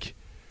 that's like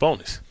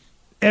bonus.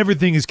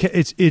 Everything is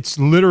it's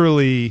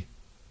literally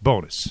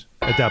bonus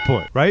at that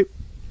point, right?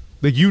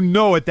 Like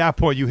at that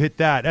point you hit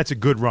that. That's a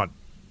good run.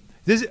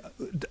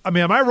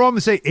 Am I wrong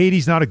to say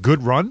 80's not a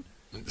good run?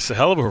 It's a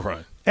hell of a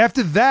run.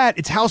 After that,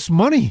 it's house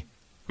money.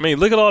 I mean,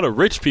 look at all the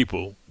rich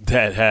people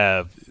that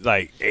have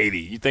like 80.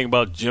 You think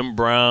about Jim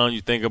Brown.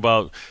 You think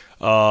about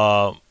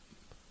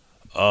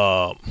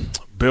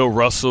Bill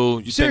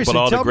Russell. You think about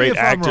all the great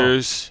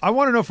actors. I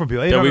want to know from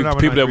people.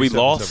 People that we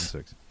lost.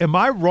 Am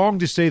I wrong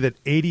to say that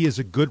 80 is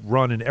a good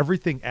run and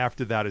everything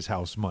after that is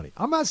house money?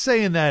 I'm not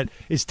saying that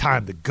it's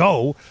time to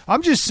go.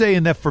 I'm just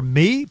saying that for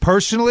me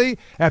personally,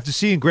 after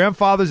seeing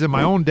grandfathers and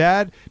my own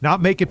dad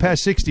not make it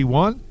past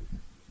 61,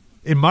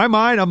 in my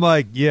mind, I'm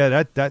like,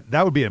 yeah,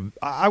 that would be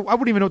I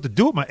wouldn't even know what to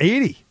do with my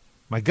 80.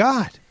 My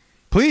God,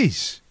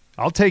 please.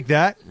 I'll take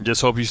that.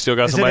 Just hope you still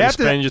got somebody to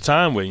spend your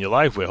time with, in your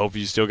life with. Hope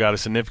you still got a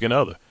significant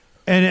other.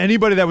 And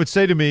anybody that would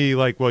say to me,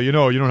 like, well, you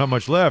don't have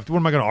much left, what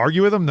am I going to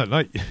argue with them?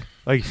 Like,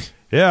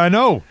 yeah, I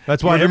know.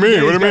 That's why. What do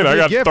you mean? I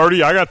got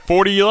 30. I got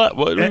 40 left.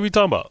 What are we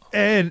talking about?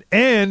 And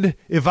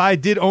if I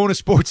did own a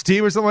sports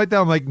team or something like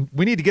that, I'm like,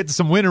 we need to get to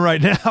some winning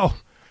right now.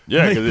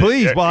 Yeah,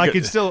 please. While I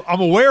can I'm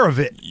aware of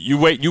it. You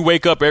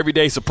wake up every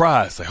day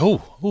surprised, like, I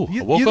woke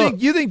up.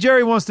 You think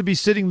Jerry wants to be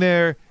sitting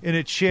there in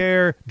a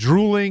chair,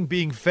 drooling,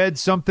 being fed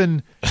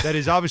something that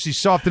is obviously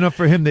soft enough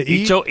for him to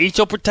eat? Eat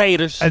your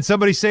potatoes. And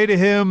somebody say to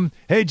him,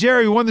 "Hey,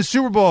 Jerry, we won the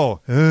Super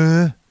Bowl."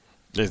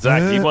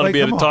 Exactly. You want to be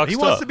able to talk He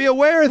stuff. wants to be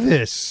aware of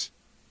this.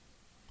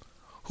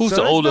 Who's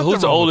the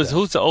oldest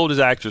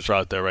actress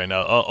out there right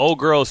now? Old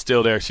girl's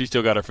still there. She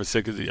still got her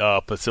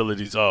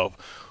facilities of.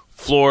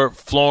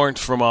 Florence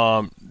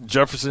from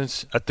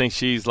Jefferson's, I think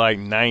she's like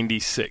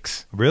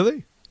 96.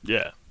 Really?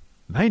 Yeah.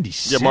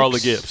 96? Yeah,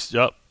 Marla Gibbs.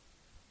 Yep.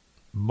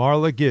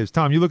 Marla Gibbs.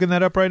 Tom, you looking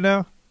that up right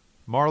now?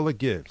 Marla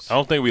Gibbs. I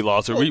don't think we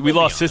lost her. We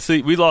lost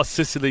Cicely. We lost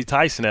Cicely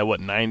Tyson at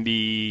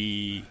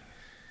 90.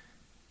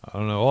 I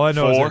don't know. All I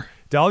know is that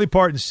Dolly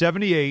Parton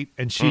 78,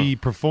 and she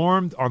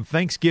performed on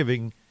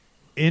Thanksgiving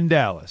in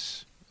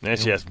Dallas. And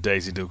she has some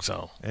Daisy Dukes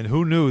on. And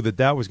who knew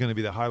that was going to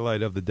be the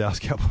highlight of the Dallas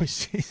Cowboys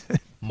season?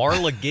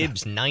 Marla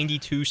Gibbs,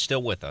 92,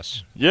 still with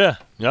us. Yeah.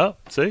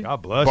 See?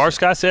 God bless Bart her.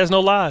 Scott says no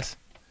lies.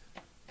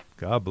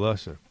 God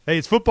bless her. Hey,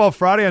 it's Football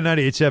Friday on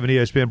 98.7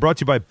 ESPN, brought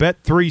to you by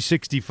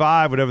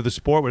Bet365. Whatever the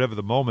sport, whatever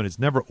the moment, it's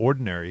never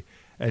ordinary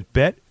at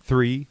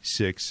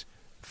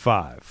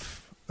Bet365.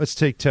 Let's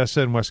take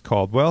Tessa in West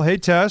Caldwell. Hey,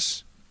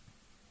 Tess.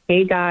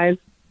 Hey, guys.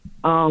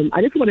 I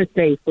just want to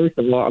say, first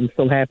of all, I'm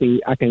so happy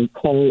I can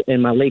call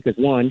and my Lakers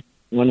won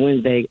on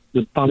Wednesday.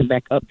 We finally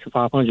back up to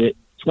 500,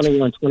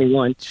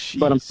 21-21.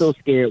 But I'm still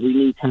scared. We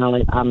need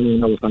talent. I don't even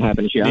know what's going to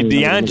happen this year.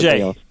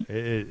 DeAndre.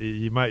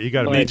 You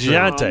got to be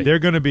DeAndre. They're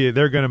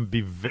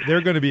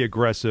going to be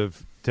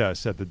aggressive,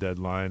 Tess, at the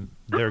deadline.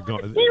 They're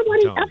going. I feel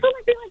like they're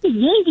like the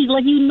Yankees.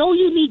 Like, you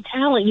need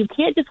talent. You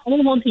can't just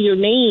hold on to your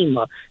name.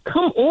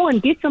 Come on,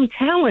 get some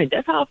talent.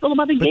 That's how I feel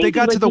about the Yankees. But they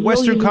got to the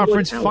Western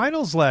Conference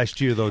Finals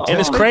last year, though. And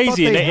it's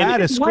crazy. They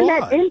had a squad. We won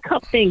that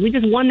N-Cup thing. We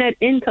just won that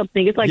N-Cup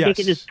thing. It's like they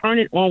can just turn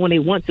it on when they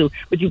want to,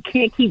 but you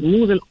can't keep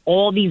losing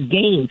all these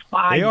games.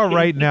 They are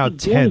right now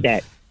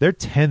 10th. They're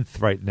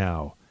 10th right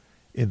now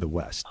in the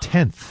West.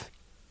 10th.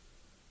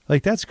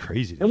 Like, that's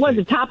crazy. It was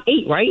the top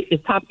 8, right?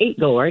 It's top 8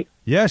 go, right?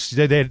 Yes,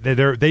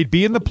 they'd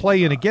be in the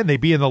play-in again.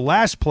 They'd be in the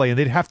last play, and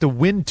they'd have to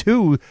win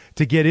 2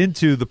 to get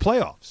into the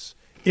playoffs.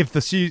 If the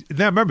season,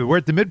 now remember, we're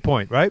at the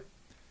midpoint, right?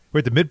 We're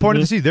at the midpoint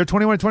of the season. They're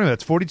 21-21.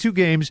 That's 42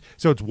 games,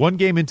 so it's 1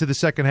 game into the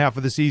second half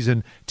of the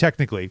season,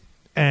 technically.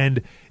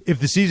 And if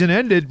the season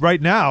ended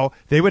right now,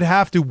 they would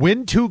have to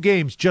win 2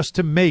 games just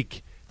to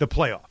make the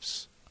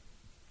playoffs.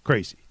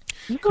 Crazy.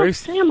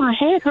 Sam, my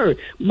head hurt.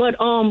 But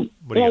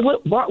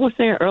what Bart was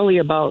saying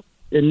earlier about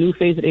the new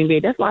phase of the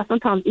NBA, that's why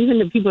sometimes even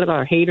the people that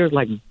are haters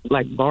like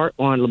Bart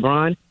on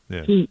LeBron,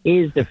 he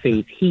is the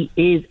face. He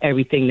is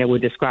everything that we're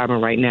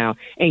describing right now.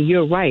 And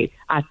you're right.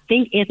 I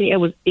think Anthony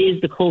Edwards is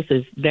the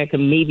closest that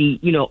can maybe,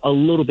 a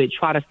little bit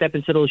try to step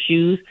into those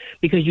shoes,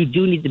 because you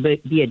do need to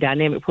be a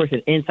dynamic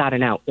person inside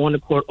and out, on the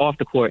court, off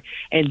the court.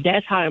 And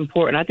that's how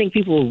important. I think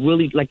people will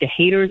really, like the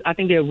haters, I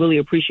think they'll really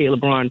appreciate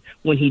LeBron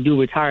when he do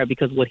retire,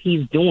 because what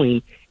he's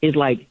doing is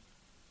like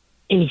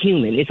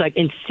inhuman. It's like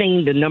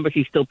insane, the numbers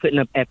he's still putting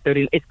up at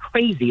 30. It's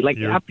crazy. Like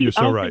you're I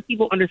so don't right. think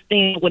people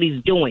understand what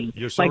he's doing.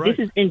 You're so like right.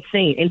 This is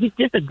insane, and he's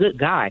just a good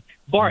guy.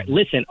 Bart,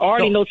 listen, I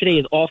already know today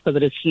is off because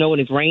of the snow and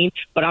it's rain,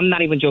 but I'm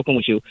not even joking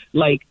with you.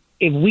 Like,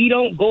 if we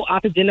don't go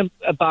out to dinner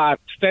by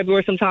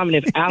February sometime, and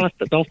if Alan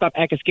don't stop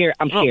acting scared,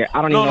 I'm scared.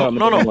 I don't even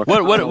know. No.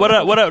 What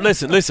up?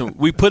 Listen.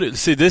 We put it.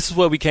 See, this is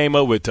what we came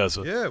up with,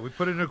 Tessa. Yeah, we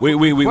put it in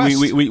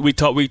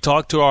a we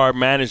talked to our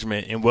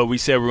management, and what we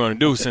said we're going to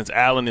do, since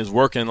Alan is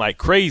working like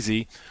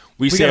crazy.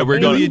 We said we're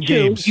going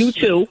to You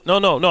too. No.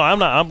 I'm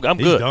not. I'm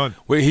good. Done.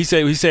 He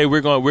said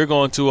we're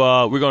going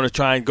to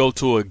try and go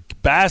to a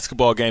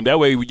basketball game. That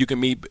way you can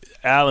meet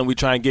Alan. We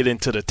try and get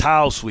into the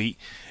tile suite.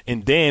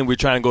 And then we're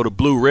trying to go to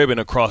Blue Ribbon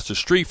across the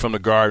street from the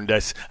Garden.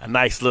 That's a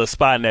nice little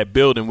spot in that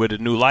building where the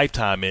new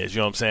Lifetime is. You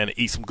know what I'm saying? To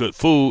eat some good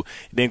food,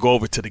 and then go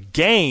over to the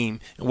game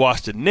and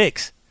watch the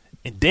Knicks,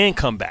 and then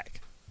come back.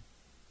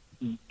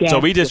 So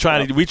we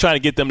trying to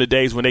get them the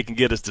days when they can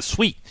get us the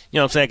suite. You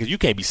know what I'm saying? Because you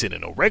can't be sitting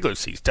in no regular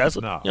seats,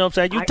 Tesla. No. You know what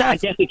I'm saying? I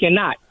definitely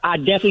cannot.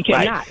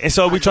 Right. And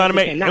so we're trying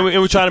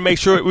to make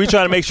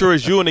sure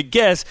it's you and the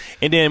guests.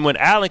 And then when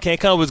Alan can't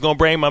come, we're going to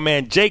bring my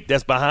man Jake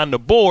that's behind the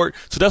board.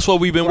 So that's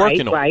what we've been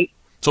working on. Right.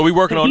 So we're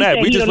working on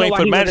that. We just waiting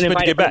for the management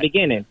to get back.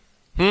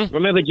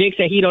 Remember, Jake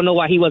said he don't know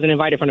why he wasn't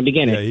invited from the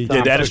beginning.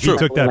 Yeah, that is true. He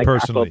took that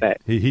personally.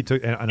 He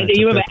took. And then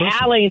you remember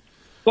Alan.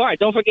 Bart,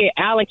 don't forget,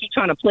 Alan keep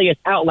trying to play us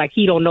out like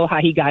he don't know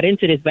how he got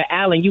into this. But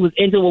Alan, you was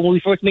into it when we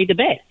first made the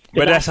bet.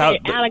 But that's how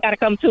Alan got to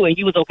come too, and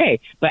you was okay.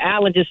 But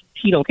Alan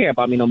he don't care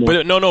about me no more.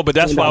 But But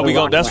that's why we're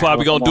gonna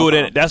do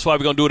it. That's why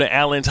we're gonna do it at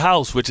Alan's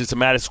house, which is the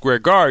Madison Square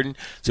Garden,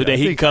 so that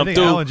he can come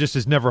through. Alan just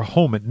is never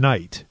home at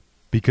night,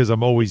 because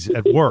I'm always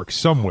at work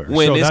somewhere.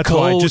 When so it's that's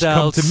cold why I just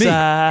come outside.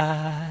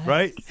 to me.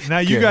 Right? Now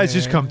you guys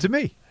just come to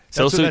me.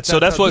 So that's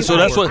what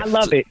I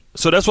love it.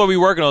 So that's what we're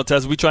working on,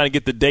 Tessa. We're trying to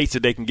get the dates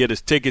that they can get us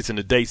tickets, and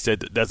the dates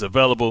that's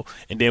available,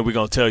 and then we're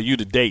gonna tell you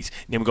the dates,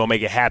 and then we're gonna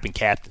make it happen,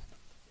 Captain.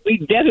 We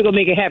definitely gonna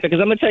make it happen,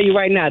 because I'm gonna tell you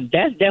right now,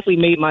 that's definitely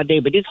made my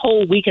day. But this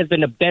whole week has been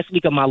the best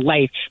week of my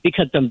life,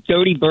 because them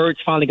dirty birds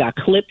finally got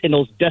clipped, and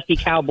those dusty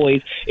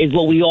Cowboys is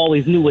what we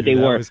always knew what they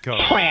were.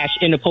 Trash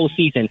in the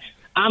postseason.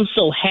 I'm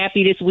so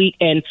happy this week,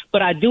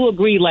 but I do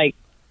agree, like,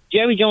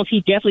 Jerry Jones,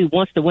 he definitely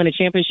wants to win a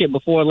championship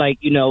before,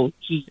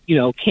 he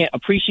can't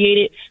appreciate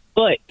it.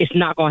 But it's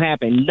not going to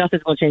happen.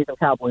 Nothing's going to change the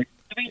Cowboys.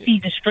 3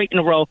 seasons straight in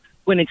a row,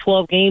 winning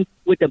 12 games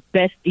with the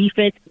best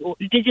defense.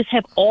 They just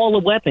have all the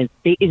weapons.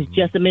 It's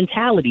just a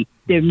mentality.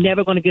 They're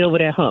never going to get over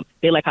that hump.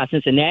 They like how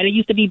Cincinnati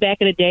used to be back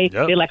in the day.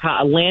 Yep. They like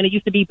how Atlanta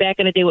used to be back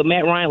in the day with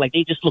Matt Ryan. Like,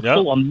 they just look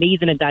so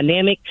amazing and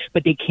dynamic,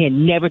 but they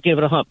can never get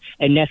over the hump.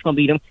 And that's going to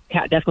be them.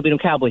 That's going to be them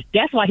Cowboys.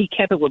 That's why he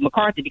kept it with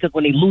McCarthy, because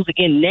when they lose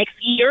again next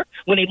year,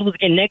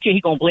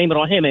 he's going to blame it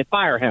on him and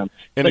fire him.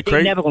 And but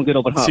they're never going to get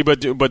over the hump.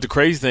 See, but the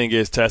crazy thing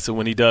is, Tessa,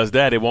 when he does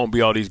that, it won't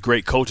be all these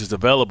great coaches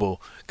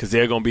available, because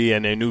they're going to be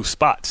in their new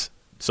spots.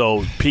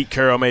 So Pete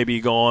Carroll may be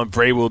gone,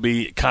 Bray will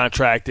be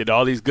contracted,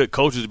 all these good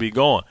coaches will be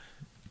gone.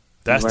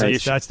 That's the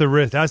issue. That's the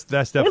risk. That's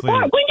definitely.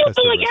 When you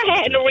feel like your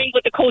hat in the ring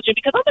with the coaching,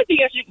 because I'm going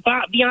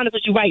to be honest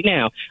with you right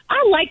now,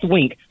 I liked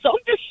Wink, so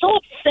I'm just so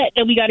upset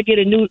that we got to get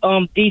a new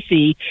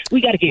DC.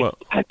 We got to get.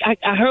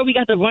 I heard we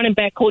got the running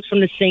back coach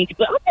from the Saints,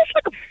 but I'm just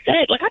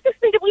upset. Like, I just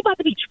think that we about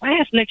to be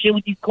trash next year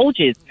with these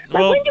coaches.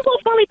 Like, when you going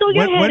to finally throw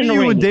your hat in the ring? When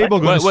are you and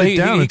Dable going to sit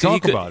down and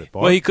talk about it,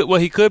 Bart?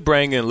 He could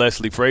bring in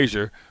Leslie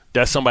Frazier.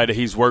 That's somebody that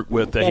he's worked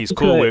with, that he's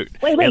cool with.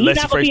 Wait, he's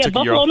not going to be at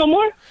Buffalo no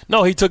more?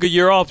 No, he took a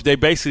year off. They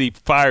basically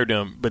fired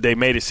him, but they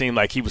made it seem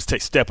like he was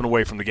stepping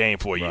away from the game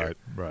for a year.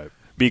 Right.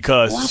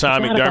 Because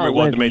Sean McDermott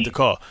wanted to make the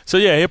call. So,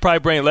 yeah, he'll probably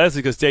bring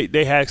Leslie, because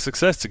they had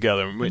success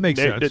together. It makes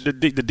sense. The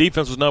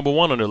defense was number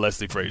one under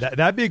Leslie Frazier.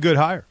 That'd be a good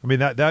hire. I mean,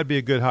 that'd be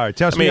a good hire.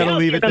 Tess, we got to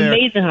leave it there.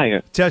 Amazing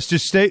hire. Tess,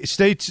 just stay.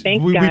 Thanks,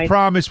 we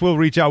promise we'll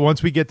reach out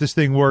once we get this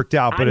thing worked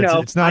out. But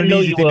it's not an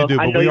easy thing to do,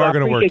 but we are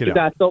going to work it out. I appreciate you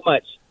guys so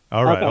much.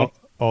 All right.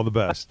 All the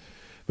best.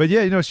 But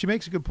yeah, she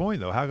makes a good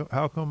point though.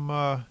 How come?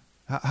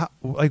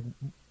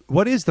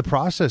 What is the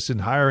process in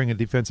hiring a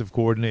defensive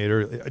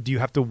coordinator? Do you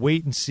have to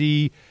wait and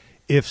see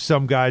if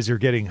some guys are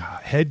getting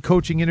head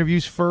coaching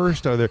interviews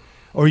first? Or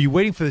are you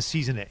waiting for the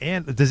season to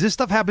end? Does this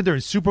stuff happen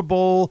during Super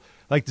Bowl,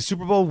 like the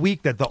Super Bowl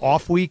week, the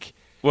off week?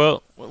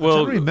 Well, I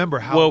don't remember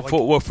how.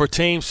 For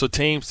teams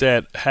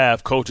that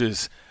have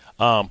coaches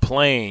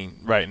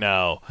playing right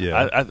now,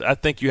 Yeah. I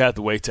think you have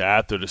to wait till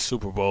after the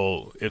Super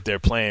Bowl if they're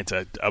playing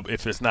to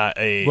if it's not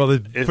a for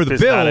the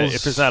Bills,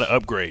 if it's not an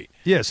upgrade.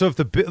 Yeah, so if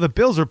the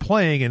Bills are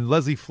playing and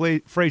Leslie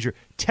Frazier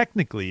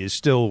technically is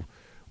still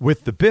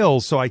with the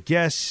Bills, so I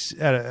guess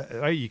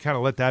you kind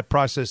of let that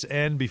process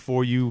end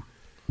before you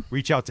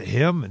reach out to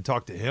him and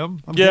talk to him.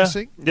 I'm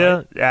guessing.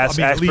 Yeah, right?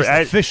 At least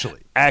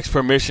officially. Ask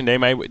permission. They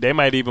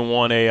might even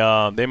want a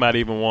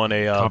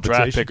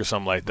draft pick or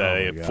something like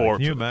that.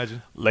 Can you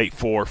imagine? Late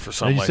fourth or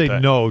something and like you that.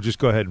 say no, just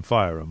go ahead and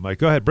fire him. Like,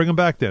 go ahead, bring him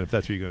back then if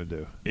that's what you're going to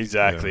do.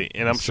 Exactly,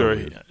 Yeah, and I'm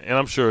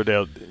sure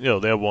they'll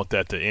want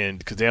that to end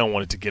because they don't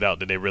want it to get out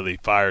that they really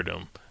fired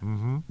him.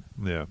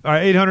 Mm-hmm. Yeah. All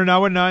right,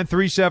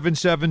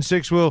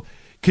 800-919-3776. We'll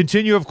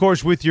continue, of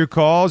course, with your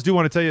calls. Do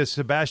want to tell you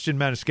Sebastian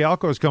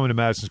Maniscalco is coming to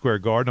Madison Square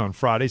Garden on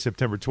Friday,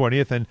 September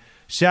 20th, and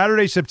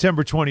Saturday,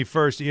 September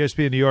 21st.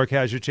 ESPN New York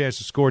has your chance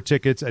to score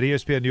tickets at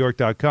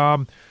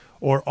ESPNNewYork.com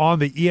or on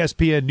the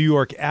ESPN New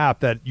York app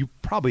that you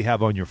probably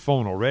have on your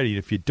phone already.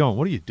 If you don't,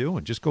 what are you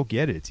doing? Just go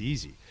get it. It's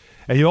easy.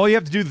 And all you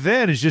have to do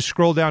then is just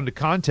scroll down to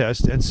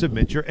contest and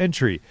submit your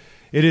entry.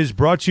 It is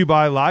brought to you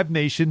by Live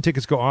Nation.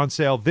 Tickets go on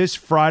sale this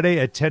Friday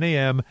at 10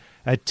 a.m.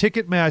 at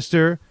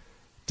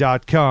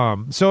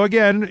Ticketmaster.com. So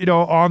again,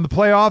 on the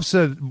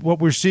playoffs, what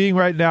we're seeing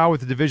right now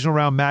with the divisional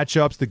round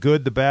matchups, the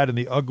good, the bad, and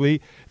the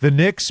ugly. The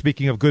Knicks,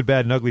 speaking of good,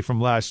 bad, and ugly from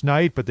last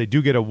night, but they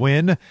do get a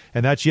win,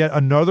 and that's yet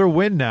another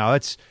win now.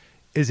 Is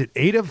it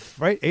 8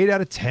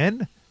 out of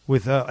 10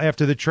 with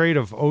after the trade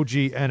of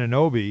OG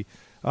Anunoby.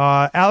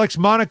 Alex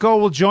Monaco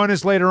will join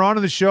us later on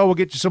in the show. We'll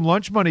get you some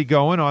lunch money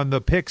going on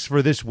the picks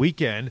for this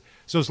weekend.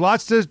 So there's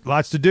lots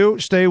to do.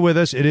 Stay with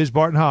us. It is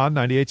Bart and Hahn,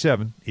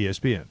 98.7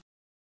 ESPN.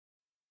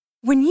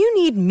 When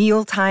you need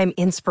mealtime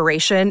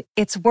inspiration,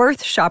 it's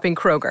worth shopping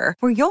Kroger,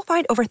 where you'll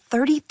find over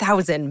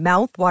 30,000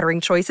 mouth-watering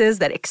choices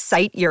that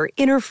excite your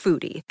inner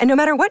foodie. And no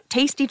matter what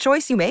tasty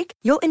choice you make,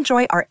 you'll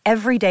enjoy our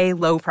everyday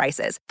low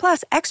prices,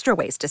 plus extra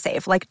ways to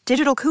save, like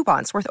digital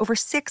coupons worth over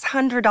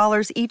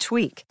 $600 each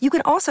week. You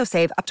can also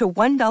save up to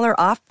 $1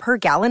 off per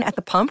gallon at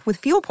the pump with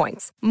fuel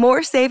points.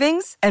 More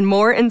savings and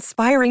more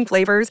inspiring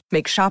flavors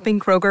make shopping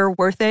Kroger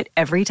worth it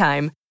every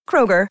time.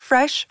 Kroger,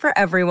 fresh for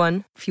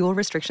everyone. Fuel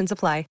restrictions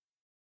apply.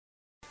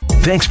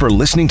 Thanks for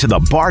listening to the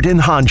Bart and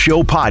Hahn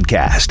Show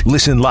podcast.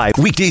 Listen live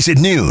weekdays at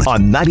noon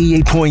on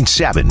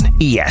 98.7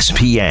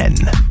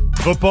 ESPN.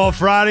 Football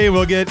Friday,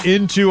 we'll get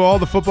into all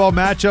the football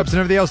matchups and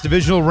everything else.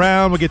 Divisional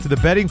round, we'll get to the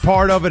betting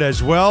part of it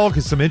as well,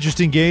 because some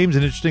interesting games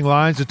and interesting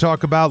lines to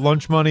talk about.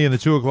 Lunch money in the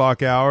 2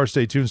 o'clock hour.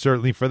 Stay tuned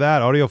certainly for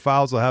that. Audio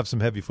Files will have some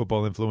heavy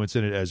football influence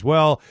in it as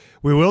well.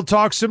 We will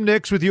talk some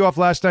Knicks with you off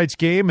last night's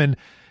game and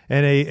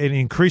an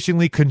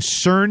increasingly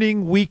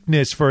concerning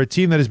weakness for a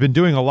team that has been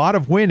doing a lot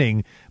of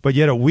winning, but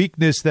yet a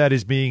weakness that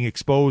is being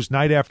exposed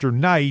night after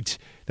night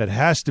that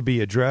has to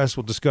be addressed.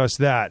 We'll discuss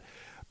that.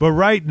 But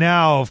right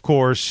now, of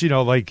course,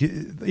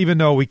 even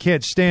though we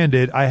can't stand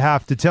it, I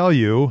have to tell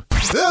you.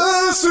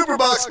 The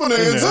Superbox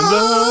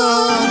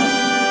Bonanza!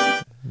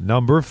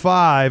 Number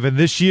 5. And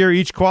this year,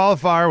 each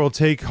qualifier will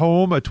take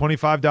home a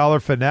 $25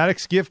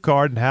 Fanatics gift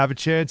card and have a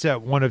chance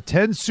at one of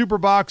 10 super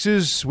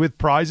boxes with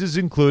prizes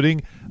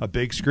including a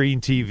big screen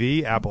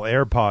TV, Apple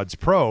AirPods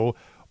Pro,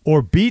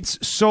 or Beats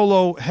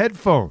Solo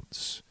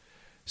headphones.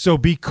 So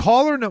be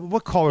caller –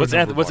 what caller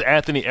number? What's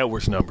Anthony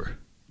Edwards' number?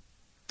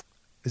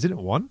 Isn't it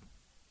 1?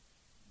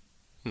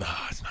 No,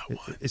 it's not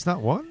 1. It's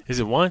not 1? Is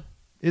it 1?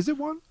 Is it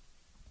 1?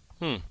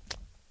 Well,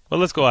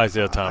 let's go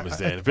Isaiah Thomas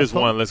then. If it's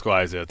 1, let's go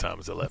Isaiah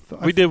Thomas 11.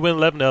 We did win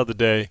 11 the other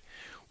day.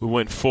 We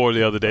went 4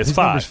 the other day. It's His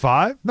 5. Number's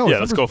 5? No. Yeah,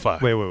 let's go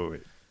 5. Wait.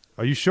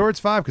 Are you sure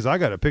it's 5? Because I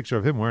got a picture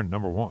of him wearing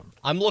number 1.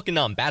 I'm looking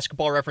on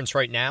Basketball Reference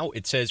right now.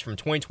 It says from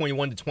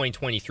 2021 to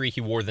 2023,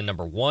 he wore the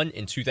number 1.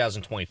 In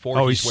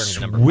 2024, he's wearing the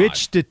number 5.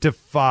 Switched it to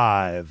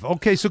 5.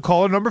 Okay, so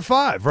caller number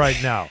 5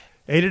 right now.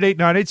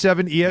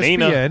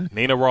 888-987-ESPN.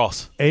 Nina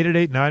Ross.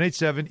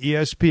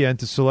 888-987-ESPN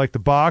to select the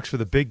box for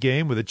the big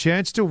game with a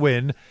chance to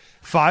win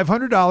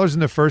 $500 in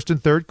the first and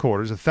third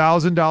quarters,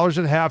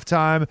 $1,000 at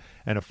halftime,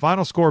 and a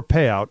final score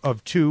payout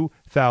of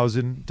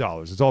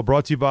 $2,000. It's all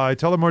brought to you by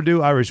Tullamore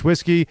Dew Irish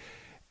Whiskey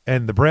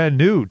and the brand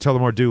new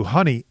Tullamore Dew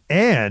Honey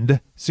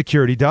and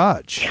Security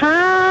Dodge.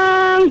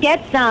 Come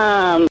get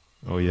some.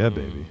 Oh, yeah,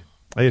 baby.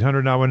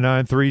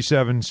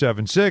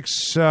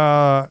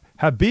 800-919-3776.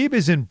 Habib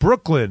is in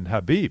Brooklyn.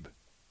 Habib.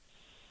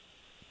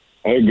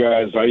 Hey,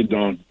 guys. How you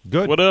doing?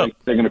 Good. What up?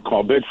 Taking a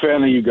call. Big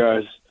fan of you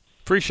guys.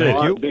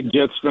 Appreciate you. Big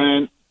Jets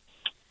fan.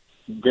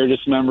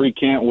 Greatest memory.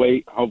 Can't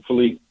wait.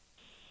 Hopefully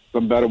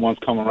some better ones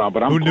come around.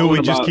 But I'm Who knew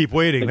we'd just about, keep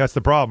waiting? That's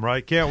the problem,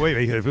 right? Can't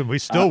wait. We're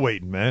still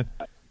waiting, man.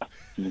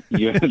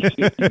 you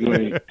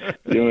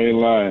ain't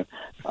lying.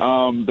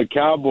 The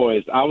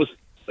Cowboys. I was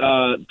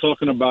I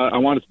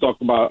wanted to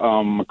talk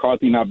about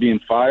McCarthy not being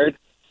fired.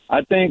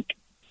 I think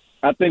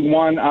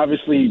one,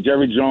 obviously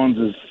Jerry Jones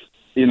is,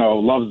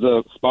 loves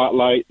the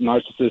spotlight,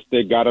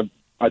 narcissistic, got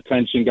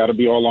attention, got to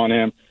be all on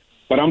him.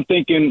 But I'm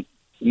thinking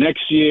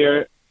next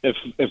year, if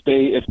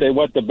they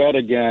wet the bed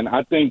again,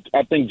 I think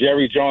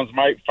Jerry Jones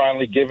might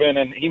finally give in,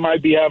 and he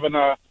might be having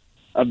a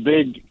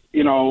big,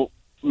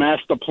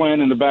 master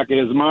plan in the back of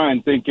his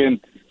mind, thinking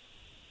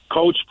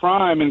Coach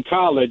Prime in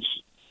college,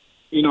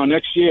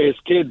 next year his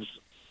kids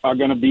are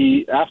going to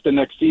be, after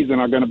next season,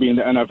 are going to be in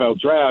the NFL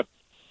draft.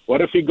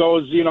 What if he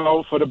goes,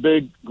 for the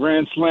big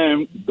Grand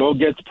Slam,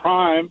 gets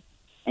Prime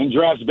and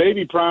drafts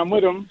baby Prime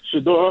with him,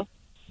 Shedeur,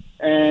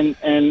 and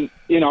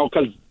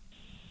because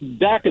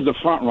Dak is a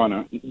front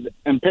runner,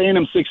 and paying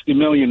him $60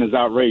 million is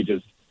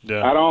outrageous.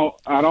 Yeah.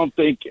 I don't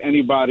think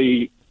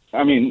anybody.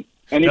 I mean,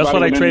 that's why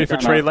they traded for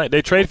Trey Lance.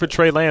 They traded for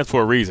Trey Lance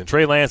for a reason.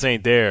 Trey Lance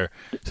ain't there,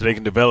 so they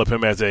can develop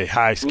him as a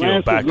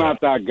high-skilled backup. Lance is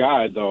not that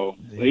guy, though.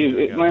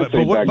 Lance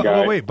ain't that guy.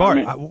 But wait,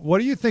 Bart, what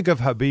do you think of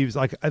Habib's?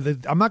 Like,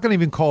 I'm not going to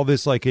even call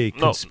this like a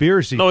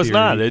conspiracy No, it's theory.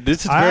 not.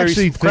 This is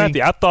very crafty.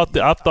 I've thought about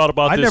this,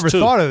 too. I never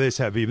thought of this,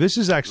 Habib. This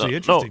is actually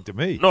interesting to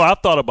me. No,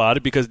 I've thought about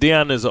it because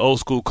Deion is an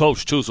old-school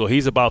coach, too, so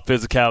he's about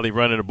physicality,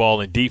 running the ball,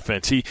 and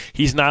defense.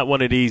 He's not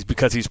one of these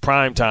because he's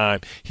prime time.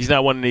 He's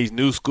not one of these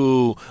new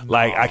school,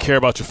 I care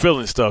about your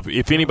feelings stuff.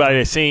 If anybody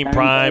that's seen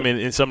Prime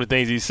and some of the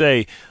things he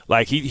say,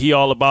 like he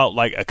all about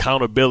like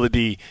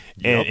accountability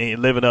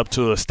and living up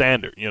to a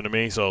standard. You know what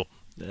I mean? So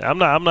I'm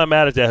not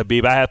mad at that,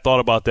 Habib. I had thought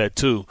about that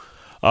too,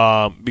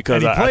 because and he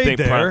played I think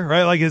there, Prime,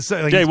 right? Like he's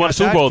he got won a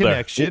Super that Bowl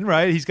connection, there.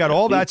 Right? He's got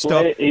all that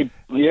stuff. He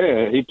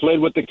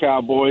played with the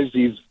Cowboys.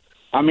 He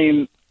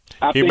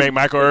made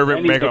Michael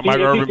Irvin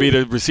be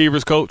the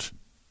receivers coach.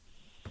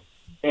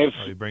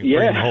 Bring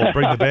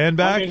the band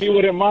back. I mean, he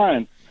wouldn't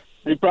mind.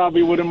 He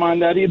probably wouldn't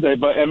mind that either.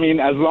 But, I mean,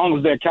 as long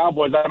as they're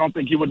Cowboys, I don't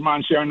think he would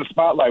mind sharing the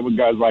spotlight with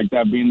guys like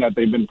that, being that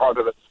they've been part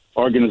of the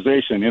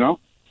organization,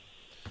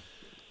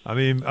 I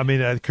mean,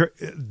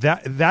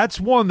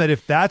 that's one that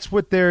if that's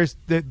what they're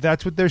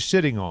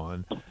sitting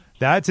on,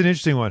 that's an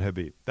interesting one,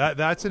 Habib.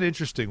 That's an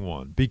interesting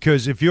one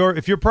because if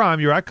you're Prime,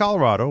 you're at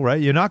Colorado,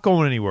 right? You're not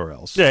going anywhere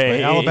else. Yeah,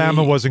 right?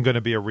 Alabama wasn't going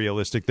to be a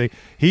realistic thing.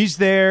 He's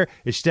there,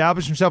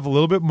 established himself a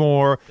little bit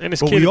more, and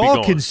but we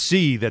all can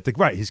see that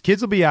his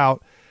kids will be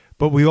out.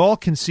 But we all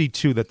can see,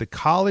 too, that the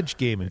college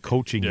game and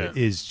coaching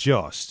is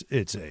just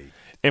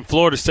in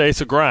Florida State,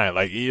 it's a grind.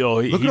 Like, he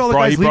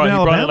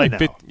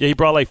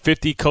brought like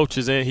 50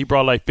 coaches in. He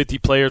brought like 50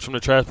 players from the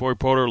Transport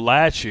Reporter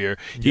last year.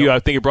 I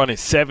think he brought in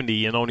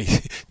 70 and only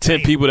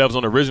 10 people that was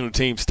on the original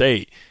team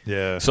stayed.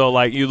 Yeah. So,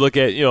 like, you look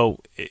at,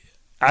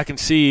 I can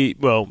see,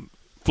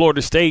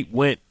 Florida State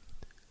went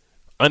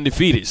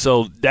undefeated,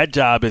 so that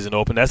job isn't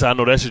open. I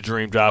know that's a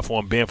dream job for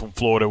him, being from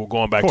Florida. We're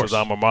going back to his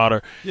alma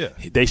mater. Yeah,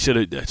 they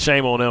should have.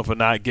 Shame on them for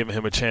not giving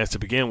him a chance to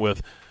begin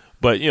with,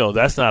 but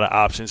that's not an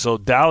option. So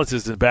Dallas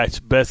is the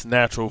best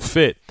natural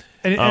fit.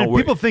 And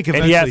people think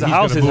and he has a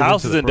house. His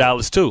house is in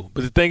Dallas too.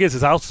 But the thing is,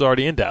 his house is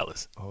already in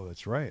Dallas. Oh,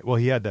 that's right. Well,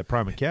 he had that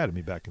Prime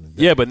Academy back in the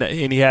day. Yeah,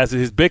 and he has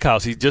his big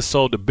house. He just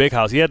sold the big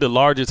house. He had the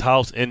largest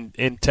house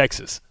in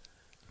Texas,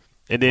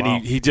 and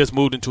then he just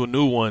moved into a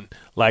new one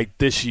like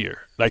this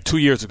year, like 2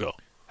 years ago.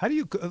 How do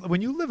you,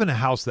 when you live in a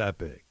house that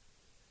big,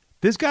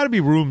 there's got to be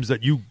rooms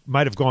that you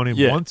might have gone in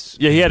once.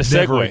 Yeah, he had a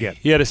Segway. Again.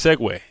 He had a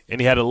Segway,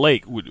 and he had a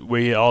lake where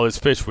he had all his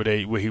fish where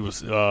he was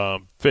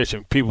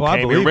fishing. People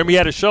came here. Remember, he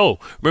had a show.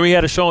 Remember, he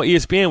had a show on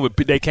ESPN where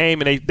they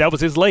came and that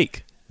was his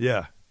lake.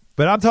 Yeah,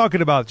 but I'm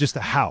talking about just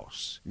a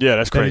house. Yeah,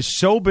 that's crazy. That is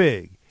so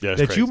big that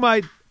crazy. You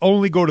might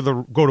only go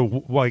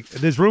to like.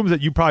 There's rooms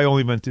that you probably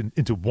only went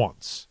into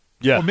once.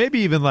 Yeah, or maybe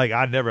even like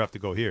I'd never have to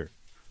go here.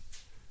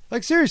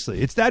 Like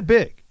seriously, it's that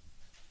big.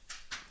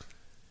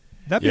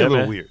 That'd be a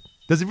little weird.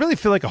 Does it really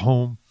feel like a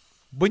home?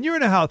 When you're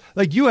in a house,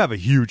 like you have a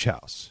huge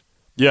house.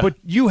 Yeah. But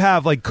you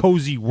have like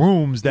cozy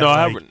rooms that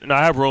I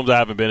have rooms I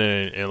haven't been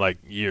in like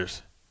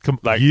years.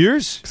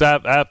 Years? Because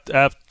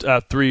I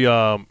have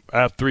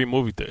three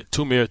movie theaters,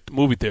 two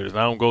movie theaters.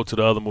 And I don't go to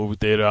the other movie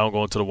theater. I don't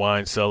go into the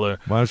wine cellar.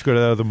 Why don't you go to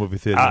the other movie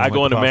theater? I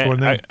go into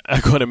I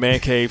go to Man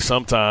Cave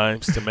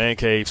sometimes. To Man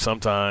Cave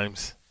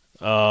sometimes.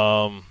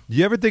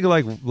 You ever think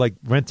of like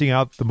renting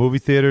out the movie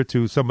theater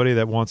to somebody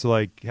that wants to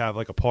like have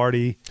like a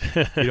party,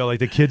 like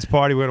the kids'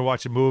 party? We're gonna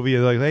watch a movie.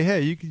 And like, hey,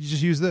 you can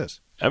just use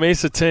this. I mean,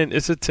 but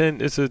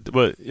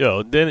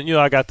then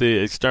I got the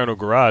external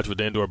garage with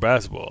the indoor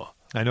basketball.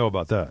 I know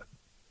about that.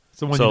 It's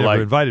the one you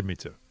never invited me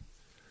to.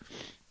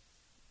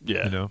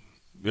 Yeah,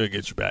 we'll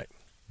get you back.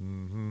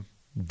 Mm-hmm.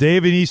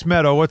 Dave in East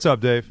Meadow, what's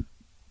up, Dave?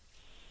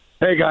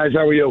 Hey guys,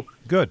 how are you?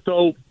 Good.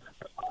 So.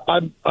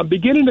 I'm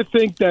beginning to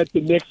think that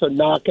the Knicks are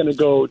not going to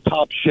go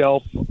top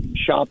shelf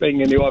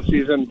shopping in the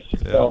offseason.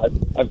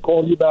 Yeah. I've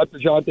called you about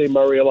DeJounte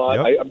Murray a lot.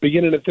 Yep. I'm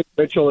beginning to think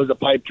Mitchell is a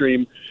pipe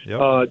dream.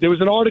 Yep. There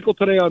was an article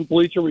today on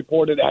Bleacher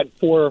Report that had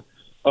 4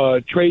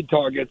 trade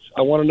targets.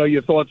 I want to know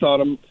your thoughts on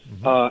them,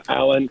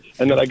 Alan.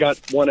 And then I got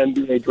one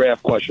NBA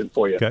draft question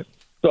for you. Okay.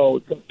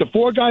 So the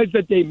 4 guys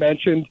that they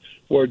mentioned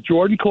were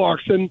Jordan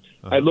Clarkson.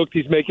 I looked;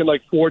 he's making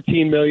like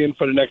 $14 million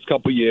for the next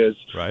couple of years.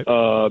 Right.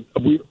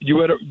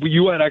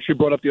 You had actually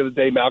brought up the other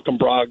day Malcolm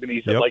Brogdon.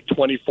 He's at like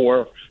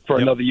 24 for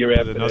another year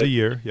after another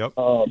year. Yep.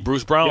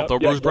 Bruce Brown. Throw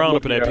Bruce Brown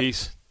up in that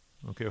piece.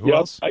 Okay. Who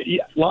else?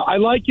 I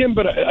like him,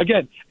 but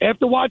again,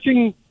 after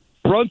watching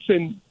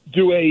Brunson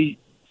do a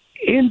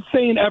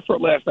insane effort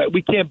last night,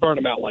 we can't burn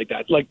him out like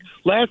that. Like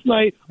last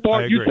night,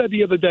 Bart, you said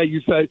the other day, you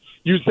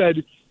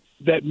said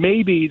that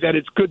maybe that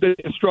it's good that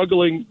they're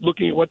struggling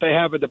looking at what they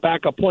have at the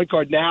backup point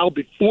guard now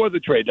before the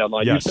trade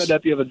deadline. Yes. You said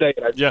that the other day.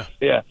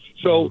 Yeah.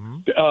 So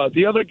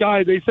the other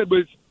guy they said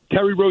was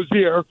Terry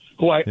Rozier,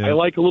 who I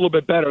like a little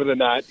bit better than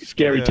that.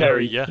 Scary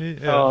Terry.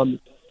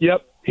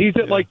 Yep. He's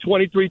at like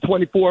 23,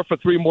 24 for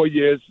 3 more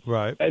years.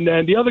 Right. And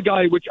then the other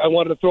guy, which I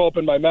wanted to throw up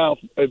in my mouth,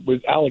 was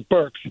Alec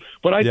Burks.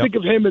 But I think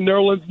of him and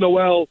Nerlens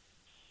Noel.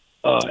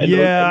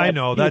 I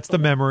know. That's the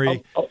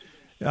memory.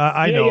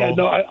 I know. Yeah,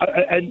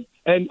 no,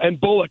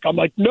 and Bullock. I'm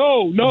like,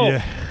 no.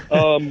 Yeah.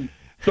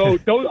 So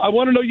I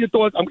want to know your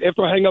thoughts.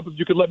 After I hang up, if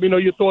you could let me know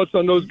your thoughts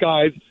on those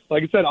guys.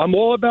 Like I said, I'm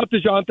all about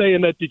DeJounte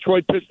and that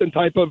Detroit Piston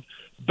type of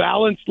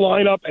balanced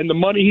lineup, and the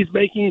money he's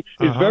making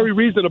is very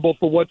reasonable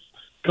for what's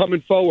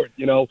coming forward,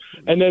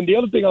 And then the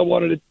other thing I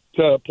wanted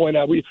to point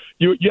out,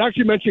 you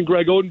actually mentioned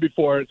Greg Oden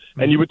before,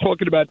 and you were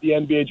talking about the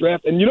NBA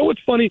draft. And you know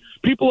what's funny?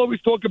 People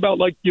always talk about,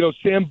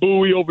 Sam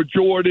Bowie over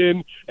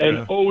Jordan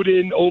and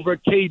Oden over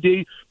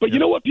KD. But you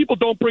know what people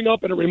don't bring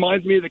up, and it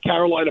reminds me of the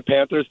Carolina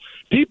Panthers?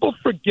 People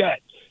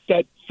forget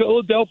that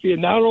Philadelphia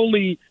not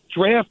only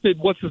drafted,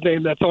 what's his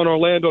name, that's on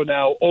Orlando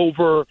now,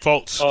 over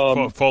Fultz.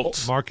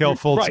 Markelle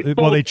Fultz. Right,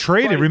 well, they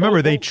traded. right, Remember,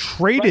 Fultz, they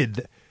traded.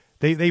 right.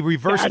 They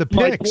reversed That's the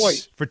my picks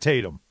point. for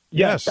Tatum.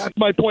 Yes, that's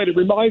my point. It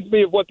reminds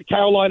me of what the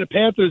Carolina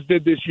Panthers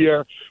did this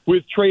year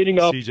with trading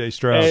up C.J.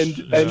 Strauss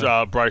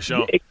and Bryce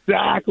Young.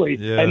 Exactly.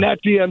 Yeah. And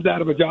that GM's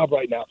out of a job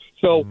right now.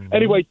 So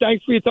anyway,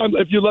 thanks for your time.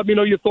 If you let me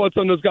know your thoughts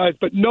on those guys,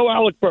 but no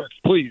Alec Burks,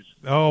 please.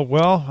 Oh,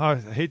 well, I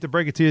hate to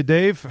break it to you,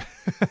 Dave.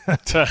 I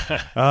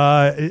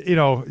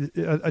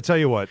tell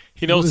you what.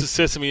 He knows the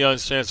system. He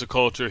understands the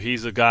culture.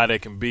 He's a guy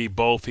that can be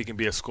both. He can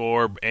be a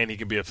scorer and he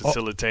can be a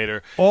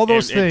facilitator. All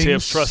those things. And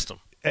Tibbs trust him.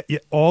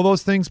 All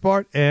those things,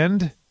 Bart,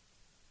 and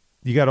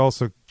you got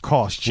also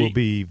cost will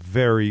be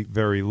very,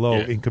 very low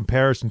in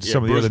comparison to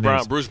some of the other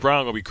names. Bruce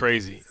Brown going to be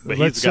crazy, but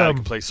he's the guy that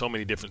can play so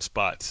many different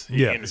spots.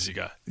 He's an energy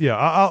guy. Yeah,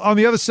 on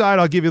the other side,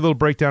 I'll give you a little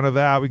breakdown of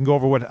that. We can go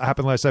over what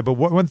happened last night. But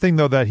one thing,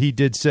 though, that he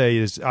did say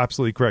is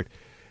absolutely correct.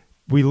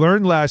 We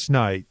learned last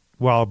night,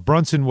 while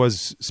Brunson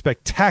was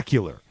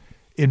spectacular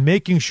in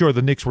making sure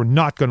the Knicks were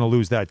not going to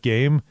lose that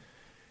game,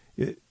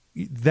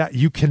 that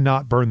you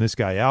cannot burn this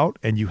guy out,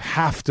 and you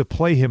have to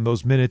play him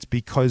those minutes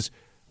because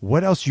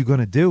what else are you going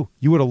to do?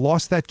 You would have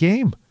lost that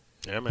game.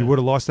 Yeah, man. You would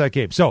have lost that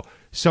game. So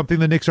something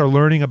the Knicks are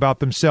learning about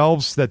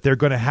themselves that they're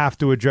going to have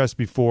to address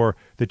before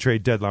the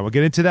trade deadline. We'll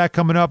get into that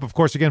coming up. Of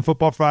course, again,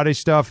 Football Friday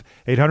stuff,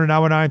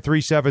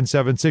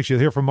 800-919-3776. You'll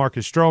hear from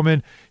Marcus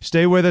Stroman.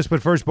 Stay with us,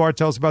 but first, Bart,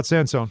 tell us about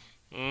Sansone.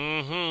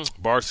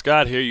 Bart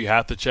Scott here. You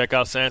have to check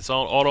out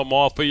Sansone Auto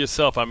Mall for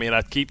yourself. I mean,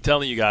 I keep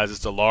telling you guys,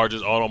 it's the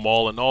largest auto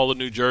mall in all of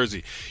New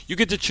Jersey. You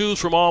get to choose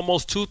from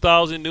almost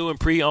 2,000 new and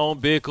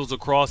pre-owned vehicles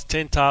across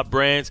 10 top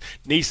brands: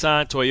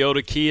 Nissan,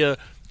 Toyota, Kia,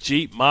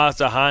 Jeep,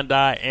 Mazda,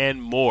 Hyundai,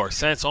 and more.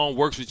 Sansone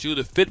works with you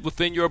to fit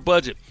within your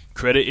budget.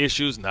 Credit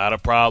issues, not a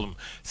problem.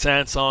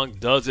 Sansone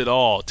does it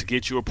all to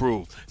get you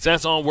approved.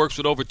 Sansone works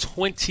with over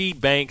 20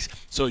 banks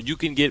so you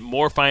can get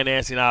more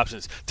financing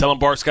options. Tell them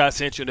Bart Scott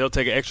sent you and they'll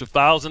take an extra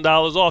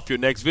 $1,000 off your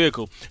next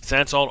vehicle.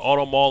 Sansone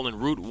Auto Mall in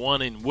Route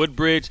 1 in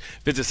Woodbridge.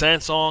 Visit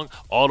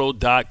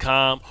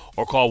SansoneAuto.com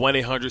or call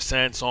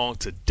 1-800-SANSONE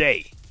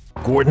today.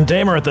 Gordon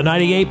Damer at the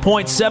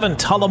 98.7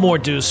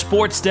 Tullamore Dew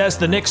Sports Desk.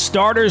 The Knicks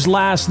starters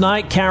last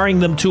night carrying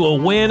them to a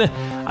win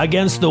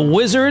against the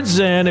Wizards,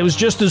 and it was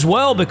just as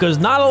well because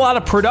not a lot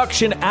of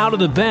production out of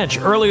the bench.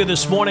 Earlier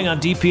this morning on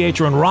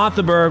DiPietro and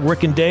Rothenberg,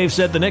 Rick and Dave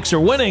said the Knicks are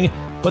winning,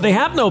 but they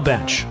have no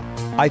bench.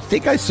 I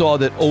think I saw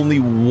that only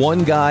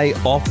one guy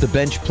off the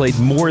bench played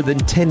more than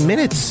 10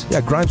 minutes. Yeah,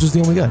 Grimes was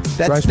the only guy.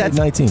 Grimes played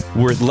 19.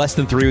 We're less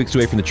than 3 weeks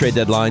away from the trade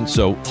deadline,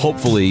 so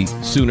hopefully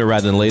sooner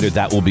rather than later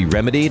that will be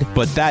remedied.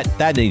 But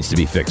that needs to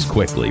be fixed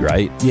quickly,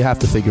 right? You have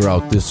to figure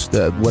out this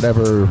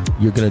whatever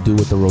you're going to do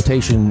with the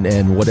rotation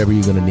and whatever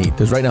you're going to need.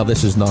 Because right now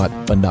this is not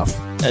enough.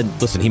 And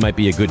listen, he might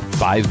be a good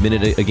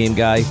 5-minute-a-game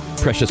guy.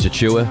 Precious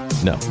Achiuwa,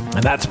 no.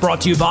 And that's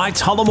brought to you by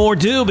Tullamore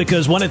Dew,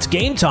 because when it's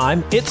game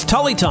time, it's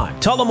Tully time.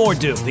 Tullamore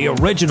Dew, the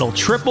original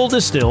triple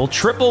distilled,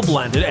 triple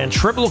blended, and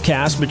triple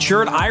cast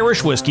matured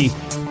Irish whiskey.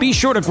 Be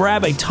sure to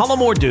grab a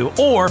Tullamore Dew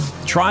or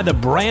try the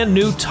brand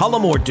new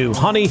Tullamore Dew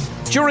Honey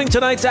during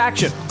tonight's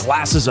action.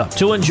 Glasses up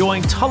to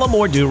enjoying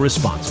Tullamore Dew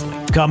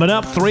responsibly. Coming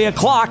up 3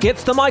 o'clock,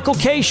 it's the Michael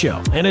Kay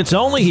Show, and it's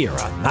only here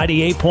on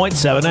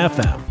 98.7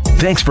 FM.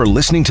 Thanks for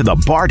listening to the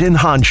Bart and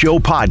Hahn Show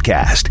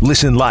podcast.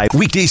 Listen live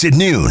weekdays at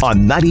noon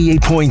on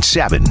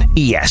 98.7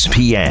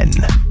 ESPN.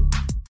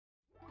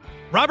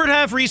 Robert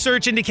Half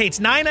research indicates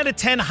 9 out of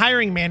 10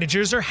 hiring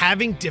managers are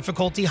having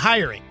difficulty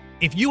hiring.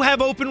 If you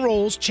have open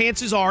roles,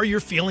 chances are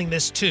you're feeling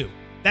this too.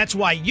 That's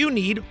why you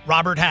need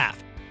Robert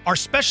Half. Our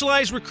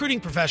specialized recruiting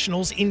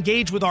professionals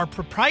engage with our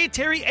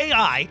proprietary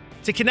AI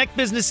to connect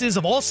businesses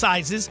of all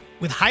sizes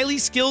with highly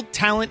skilled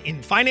talent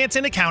in finance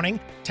and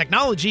accounting,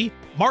 technology,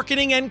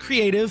 marketing and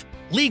creative,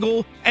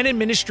 legal, and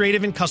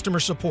administrative and customer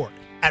support.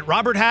 At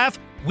Robert Half,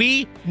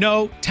 we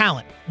know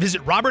talent.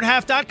 Visit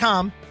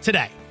roberthalf.com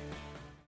today.